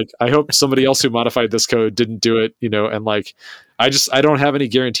here. Or like, I hope somebody else who modified this code didn't do it, and like, I don't have any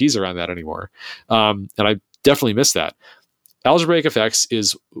guarantees around that anymore. And I definitely miss that. Algebraic effects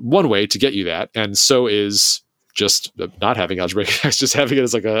is one way to get you that. And so is just not having algebraic effects, just having it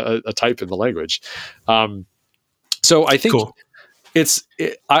as like a type in the language. So I think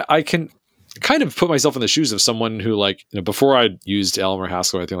I can kind of put myself in the shoes of someone who, like, before I'd used Elm or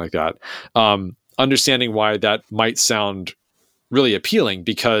Haskell or anything like that, understanding why that might sound really appealing,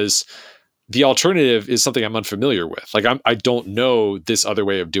 because the alternative is something I'm unfamiliar with. Like I don't know this other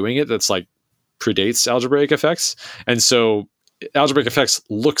way of doing it that's like predates algebraic effects. And so algebraic effects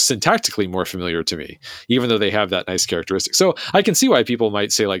look syntactically more familiar to me, even though they have that nice characteristic. So I can see why people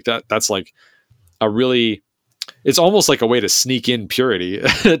might say like that's like a really, it's almost like a way to sneak in purity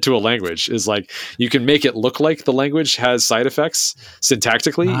to a language, is like you can make it look like the language has side effects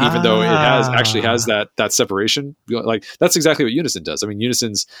syntactically, even though it has that separation. Like that's exactly what unison does. I mean,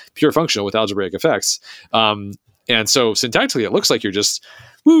 unison's pure functional with algebraic effects. And so syntactically, it looks like you're just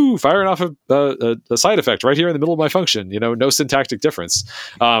firing off a side effect right here in the middle of my function. No syntactic difference.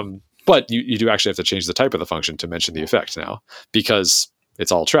 But you do actually have to change the type of the function to mention the effect now, because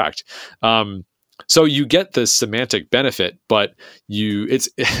it's all tracked. So you get the semantic benefit, but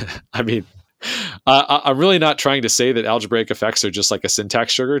I mean, I'm really not trying to say that algebraic effects are just like a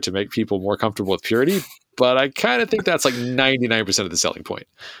syntax sugar to make people more comfortable with purity, but I kind of think that's like 99% of the selling point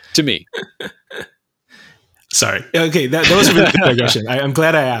to me. Sorry. Okay, that was a really good digression. I'm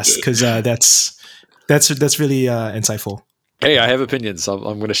glad I asked, because that's really insightful. Hey, I have opinions. I'm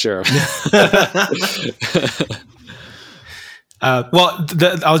going to share them. Well,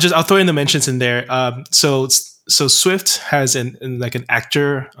 I'll throw in the mentions in there. So Swift has an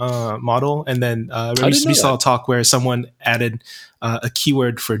actor model, and then we saw a talk where someone added a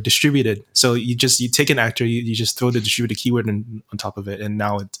keyword for distributed. So you take an actor, you just throw the distributed keyword on top of it, and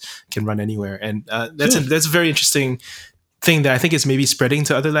now it can run anywhere. And that's a very interesting thing that I think is maybe spreading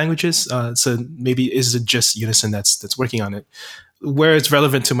to other languages. So maybe is it just Unison that's working on it? Where it's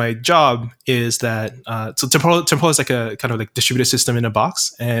relevant to my job is that so temporal is like a kind of like distributed system in a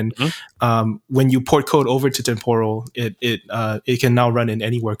box, and when you port code over to temporal, it can now run in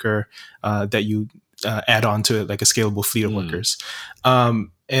any worker that you add on to it, like a scalable fleet of workers.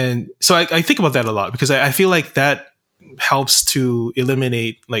 And so I think about that a lot, because I feel like that helps to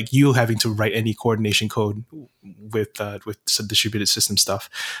eliminate like you having to write any coordination code with some distributed system stuff,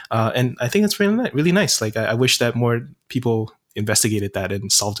 and I think it's really nice. Like I wish that more people investigated that and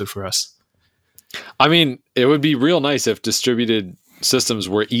solved it for us. I mean, it would be real nice if distributed systems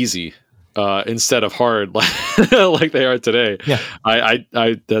were easy instead of hard, like they are today. Yeah,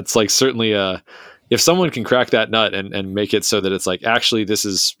 I that's like certainly if someone can crack that nut and make it so that it's like, actually this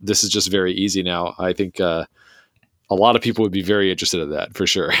is just very easy now, I think a lot of people would be very interested in that, for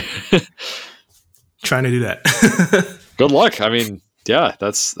sure. Trying to do that. Good luck. I mean, yeah,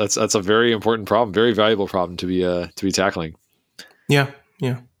 that's a very important problem, very valuable problem to be tackling. Yeah.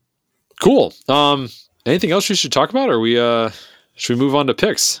 Cool. Anything else we should talk about, or should we move on to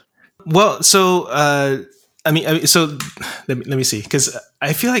picks? Well, so so let me see, because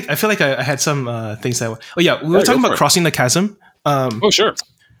I feel like I had some things that. Oh yeah, we were talking about crossing the chasm. Sure.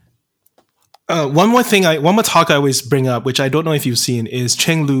 One more talk I always bring up, which I don't know if you've seen, is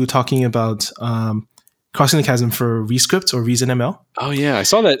Cheng Lu talking about crossing the chasm for Rescript or Reason ML. Oh yeah, I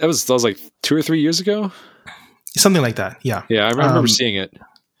saw that. That was like 2 or 3 years ago. Something like that. Yeah. Yeah, I remember seeing it.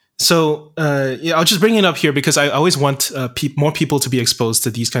 So I'll just bring it up here because I always want more people to be exposed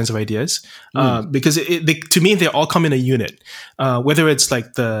to these kinds of ideas, because to me they all come in a unit, whether it's like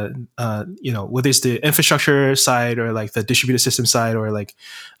whether it's the infrastructure side or like the distributed system side or like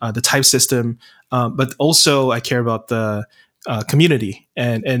the type system, but also I care about the community,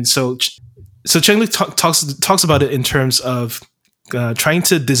 and so Cheng Lu talks about it in terms of trying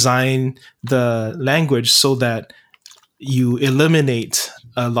to design the language so that you eliminate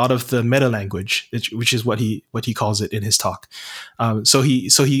a lot of the meta language, which is what he calls it in his talk. So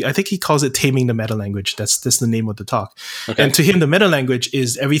I think he calls it taming the meta language. That's the name of the talk. Okay. And to him, the meta language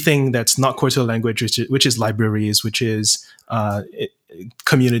is everything that's not core to the language, which is libraries, which is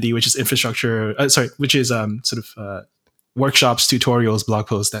community, which is infrastructure. Which is workshops, tutorials, blog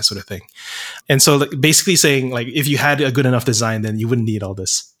posts, that sort of thing. And so basically saying, like, if you had a good enough design, then you wouldn't need all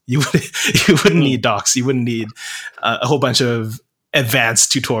this. You wouldn't need docs. You wouldn't need a whole bunch of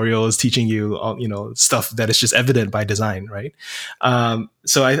advanced tutorials teaching you all, stuff that is just evident by design, right?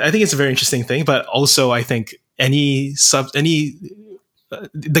 So I think it's a very interesting thing, but also I think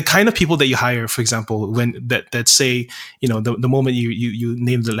the kind of people that you hire, for example, when that say, the moment you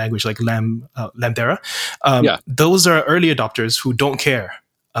name the language like Lambda, those are early adopters who don't care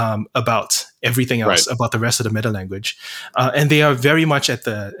about everything else, right, about the rest of the meta language, and they are very much at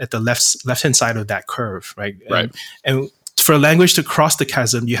the left hand side of that curve, right? Right. And for a language to cross the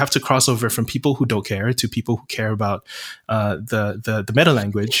chasm, you have to cross over from people who don't care to people who care about the meta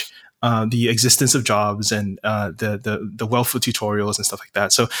language, the existence of jobs, and the wealth of tutorials and stuff like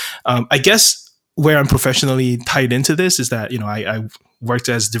that. So I guess where I'm professionally tied into this is that I worked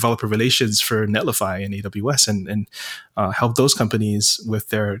as developer relations for Netlify and AWS and helped those companies with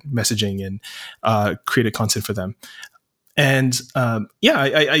their messaging and created content for them. And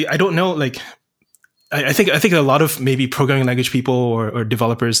I don't know, like, I think a lot of maybe programming language people or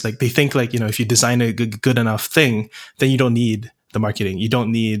developers, like they think like, if you design a good enough thing, then you don't need the marketing, you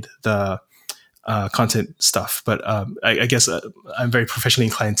don't need the content stuff. But I guess I'm very professionally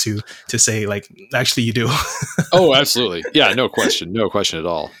inclined to say like, actually you do. Oh, absolutely. Yeah, no question at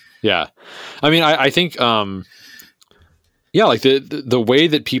all. Yeah. I mean, I think, like the way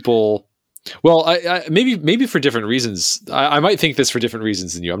that people, well, I maybe for different reasons. I might think this for different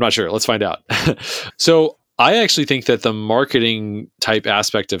reasons than you. I'm not sure. Let's find out. So I actually think that the marketing type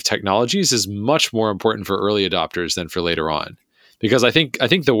aspect of technologies is much more important for early adopters than for later on. Because I think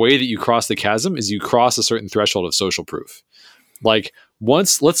the way that you cross the chasm is you cross a certain threshold of social proof. Like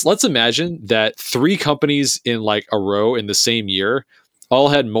once, let's imagine that 3 companies in like a row in the same year all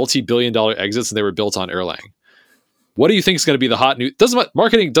had multi-billion-dollar exits and they were built on Erlang. What do you think is going to be the hot new?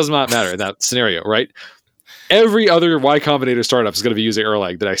 Marketing does not matter in that scenario, right? Every other Y Combinator startup is going to be using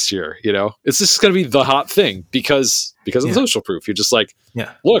Erlang the next year. It's just going to be the hot thing because of the social proof. You're just like,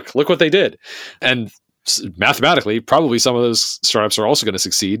 look what they did, and mathematically, probably some of those startups are also going to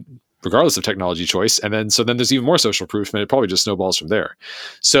succeed regardless of technology choice. And then there's even more social proof, and it probably just snowballs from there.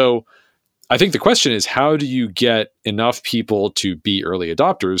 So I think the question is, how do you get enough people to be early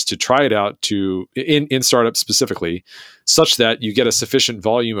adopters to try it out in startups specifically, such that you get a sufficient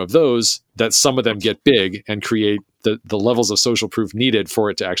volume of those that some of them get big and create the levels of social proof needed for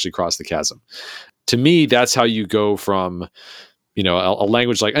it to actually cross the chasm. To me, that's how you go from, a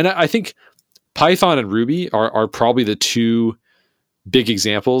language like, and I think Python and Ruby are probably the 2 big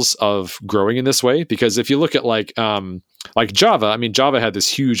examples of growing in this way, because if you look at like Java, Java had this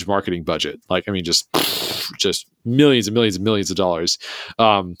huge marketing budget, just millions and millions and millions of dollars.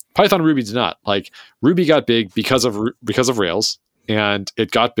 Python and Ruby did not. Like Ruby got big because of Rails, and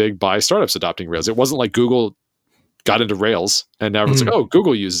it got big by startups adopting Rails. It wasn't like Google got into Rails and now everyone's like, oh,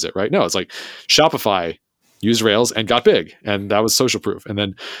 Google uses it, right? No, it's like Shopify used Rails and got big, and that was social proof. And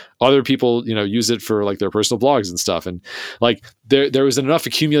then other people, use it for like their personal blogs and stuff. And like there was enough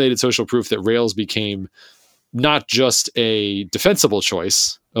accumulated social proof that Rails became not just a defensible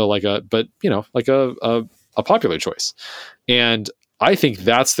choice, but a popular choice. And I think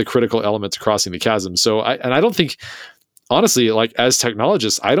that's the critical element to crossing the chasm. So I don't think, honestly, like as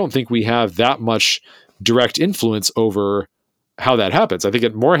technologists, I don't think we have that much direct influence over how that happens. I think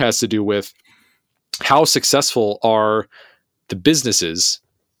it more has to do with how successful are the businesses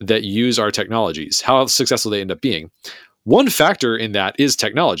that use our technologies, how successful they end up being. One factor in that is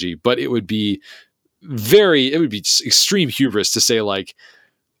technology, but it would be extreme hubris to say like,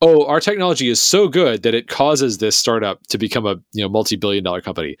 oh, our technology is so good that it causes this startup to become a multi-billion-dollar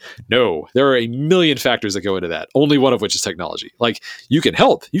company. No, there are a million factors that go into that, only one of which is technology. Like you can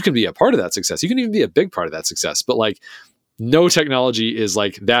help, you can be a part of that success, you can even be a big part of that success, but like no technology is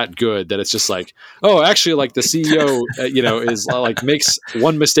like that good that it's just like, oh, actually, like the CEO, is like makes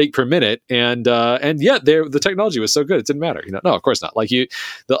one mistake per minute, and yet the technology was so good it didn't matter. No, of course not. Like a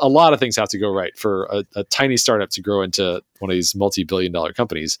lot of things have to go right for a tiny startup to grow into one of these multi-billion-dollar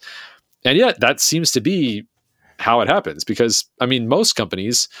companies, and yet that seems to be how it happens. Because most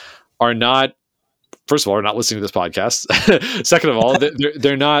companies are not. First of all, are not listening to this podcast. Second of all,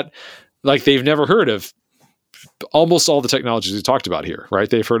 they're not like they've never heard of almost all the technologies we talked about here, right?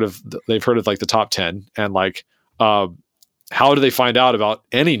 They've heard of like the top 10, and like, how do they find out about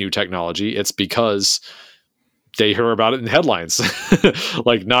any new technology? It's because they hear about it in headlines,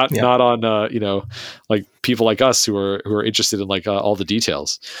 like not on, like people like us who are interested in like all the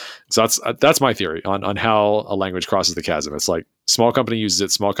details. So that's my theory on how a language crosses the chasm. It's like small company uses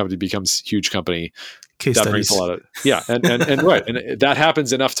it, small company becomes huge company. Case that studies. brings a lot of and right, and that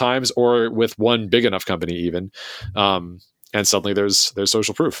happens enough times, or with one big enough company even, and suddenly there's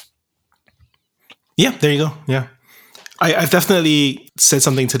social proof. Yeah, there you go. Yeah, I've definitely said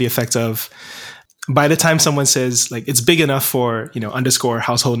something to the effect of, by the time someone says like it's big enough for underscore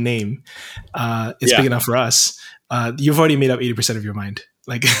household name, it's big enough for us. You've already made up 80% of your mind.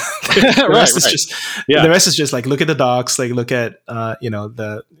 Like the rest is just the rest is just like look at the docs, like look at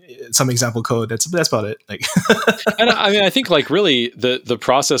some example code. That's about it. Like, and I think like really the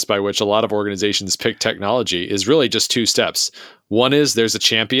process by which a lot of organizations pick technology is really just 2 steps. One is there's a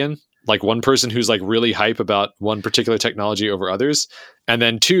champion, like one person who's like really hype about one particular technology over others, and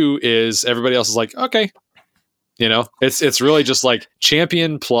then 2 is everybody else is like, okay. It's really just like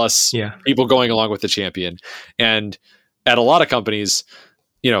champion plus people going along with the champion. And at a lot of companies,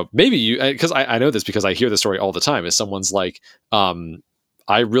 maybe you, because I know this because I hear the story all the time, is someone's like,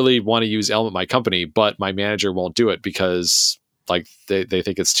 I really want to use Elm at my company, but my manager won't do it because like they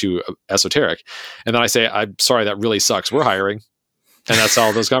think it's too esoteric. And then I say, I'm sorry, that really sucks. We're hiring. and that's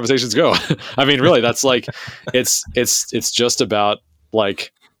how those conversations go. I mean, really, that's like, it's just about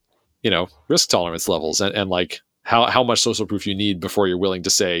like, risk tolerance levels and like how much social proof you need before you're willing to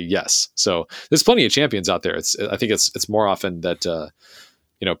say yes. So there's plenty of champions out there. I think it's more often that,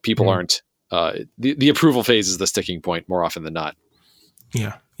 people aren't, the approval phase is the sticking point more often than not.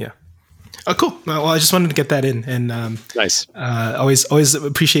 Yeah. Yeah. Oh, cool. Well, I just wanted to get that in, and nice. Always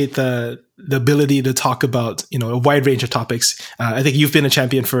appreciate the ability to talk about a wide range of topics. I think you've been a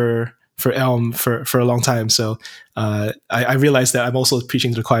champion for Elm for a long time, so I realized that I'm also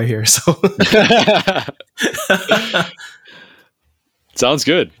preaching to the choir here. So sounds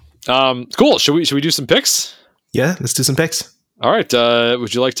good. Cool. Should we do some picks? Yeah, let's do some picks. All right.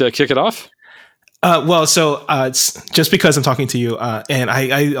 Would you like to kick it off? It's just because I'm talking to you, and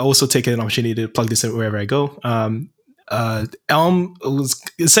I also take an opportunity to plug this in wherever I go. Elm was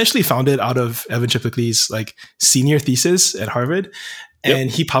essentially founded out of Evan Chiplicky's like senior thesis at Harvard.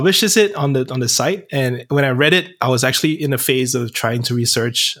 And he publishes it on the site. And when I read it, I was actually in a phase of trying to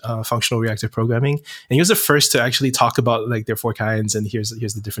research functional reactive programming. And he was the first to actually talk about like their four kinds, and here's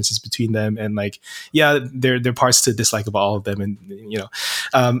the differences between them. And like, yeah, there are parts to dislike about all of them, and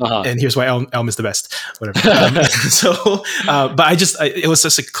and here's why Elm is the best. Whatever. But it was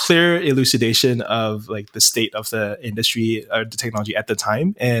just a clear elucidation of like the state of the industry or the technology at the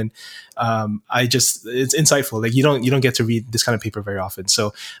time, and it's insightful. Like you don't get to read this kind of paper very often.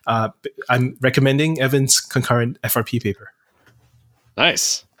 So I'm recommending Evan's concurrent FRP paper.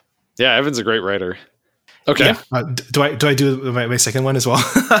 Nice. Yeah, Evan's a great writer. Okay. Yeah. Do I do my second one as well?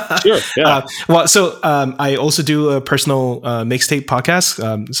 Sure. Yeah. I also do a personal mixtape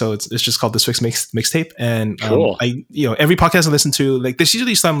podcast. So it's just called the Swix Mixtape, and cool. Every podcast I listen to, like there's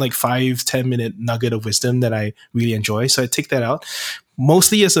usually some like 5-10 minute nugget of wisdom that I really enjoy. So I take that out,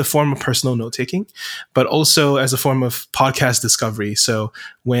 mostly as a form of personal note taking, but also as a form of podcast discovery. So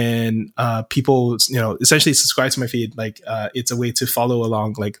when people essentially subscribe to my feed, like it's a way to follow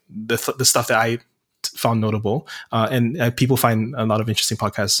along like the stuff that I found notable, and people find a lot of interesting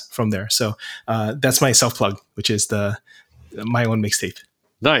podcasts from there. So that's my self plug, which is my own mixtape.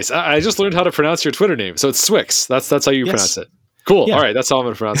 Nice. I just learned how to pronounce your Twitter name, so it's Swix. That's how you pronounce it. Cool. Yeah. All right, that's how I'm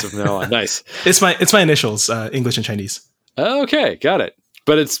going to pronounce it from now on. Nice. It's my initials, English and Chinese. Okay, got it.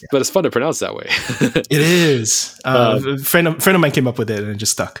 But it's fun to pronounce that way. It is. A friend of mine came up with it, and it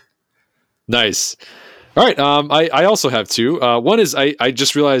just stuck. Nice. All right. I also have two. One is I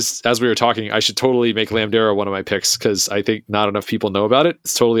just realized as we were talking, I should totally make Lambdera one of my picks because I think not enough people know about it.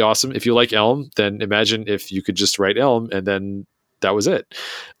 It's totally awesome. If you like Elm, then imagine if you could just write Elm and then that was it.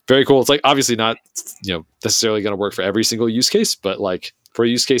 Very cool. It's like obviously not necessarily going to work for every single use case, but like for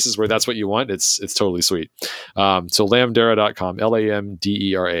use cases where that's what you want, it's totally sweet. So lambdera.com,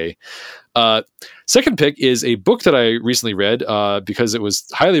 Lamdera. Second pick is a book that I recently read because it was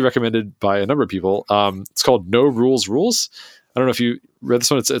highly recommended by a number of people. It's called No Rules Rules. I don't know if you read this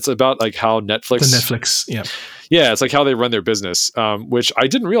one. It's about like how Netflix. Yeah, it's like how they run their business, which I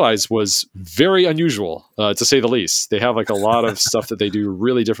didn't realize was very unusual, to say the least. They have like a lot of stuff that they do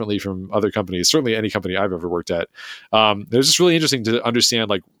really differently from other companies, certainly any company I've ever worked at. It was just really interesting to understand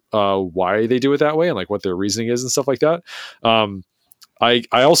like why they do it that way and like what their reasoning is and stuff like that. I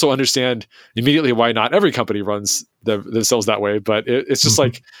also understand immediately why not every company runs themselves that way, but it's just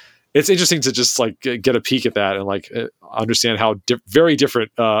like, it's interesting to just like get a peek at that and like understand how very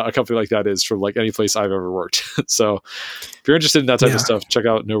different a company like that is from like any place I've ever worked. So if you're interested in that type of stuff, check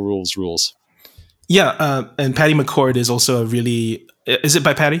out No Rules Rules. Yeah. And Patty McCord is also is it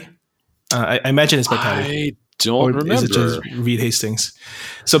by Patty? I imagine it's by Patty. I don't remember. Is it just Reed Hastings?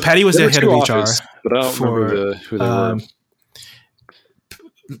 So Patty was their head of HR. But I don't remember who they were.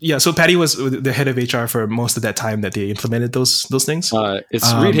 Yeah, so Patty was the head of HR for most of that time that they implemented those things.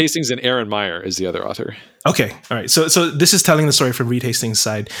 It's Reed Hastings and Aaron Meyer is the other author. Okay, all right. So this is telling the story from Reed Hastings'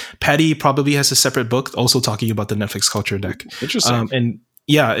 side. Patty probably has a separate book also talking about the Netflix culture deck. Interesting. And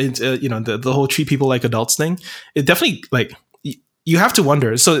yeah, it's the whole treat people like adults thing. It definitely like you have to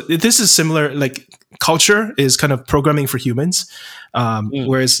wonder. So this is similar. Like culture is kind of programming for humans.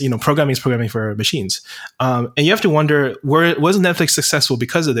 Whereas programming is programming for machines, and you have to wonder, was Netflix successful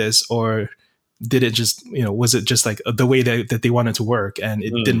because of this, or did it just was it just like the way that they wanted to work and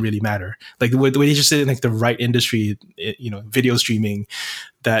it didn't really matter? Like were they just in like the right industry, video streaming,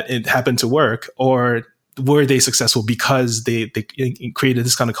 that it happened to work, or were they successful because they created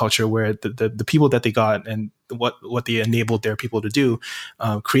this kind of culture where the people that they got and what they enabled their people to do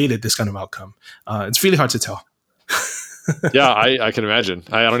created this kind of outcome? It's really hard to tell. Yeah, I can imagine.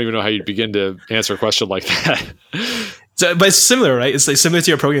 I don't even know how you'd begin to answer a question like that. So, but it's similar, right? It's like similar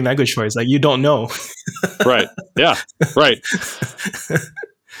to your programming language where it's like you don't know. Right. Yeah. Right.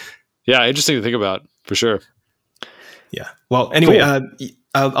 Yeah. Interesting to think about for sure. Yeah. Well, anyway, Cool.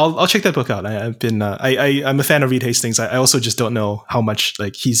 I'll check that book out. I'm a fan of Reed Hastings. I also just don't know how much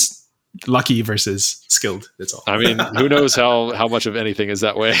like he's lucky versus skilled. That's all. I mean, who knows how much of anything is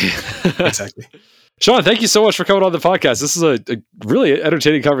that way? Exactly. Sean, thank you so much for coming on the podcast. This is a really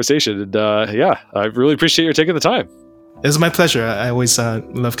entertaining conversation, and I really appreciate your taking the time. It was my pleasure. I always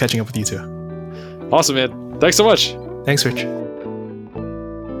love catching up with you too. Awesome, man. Thanks so much. Thanks, Rich.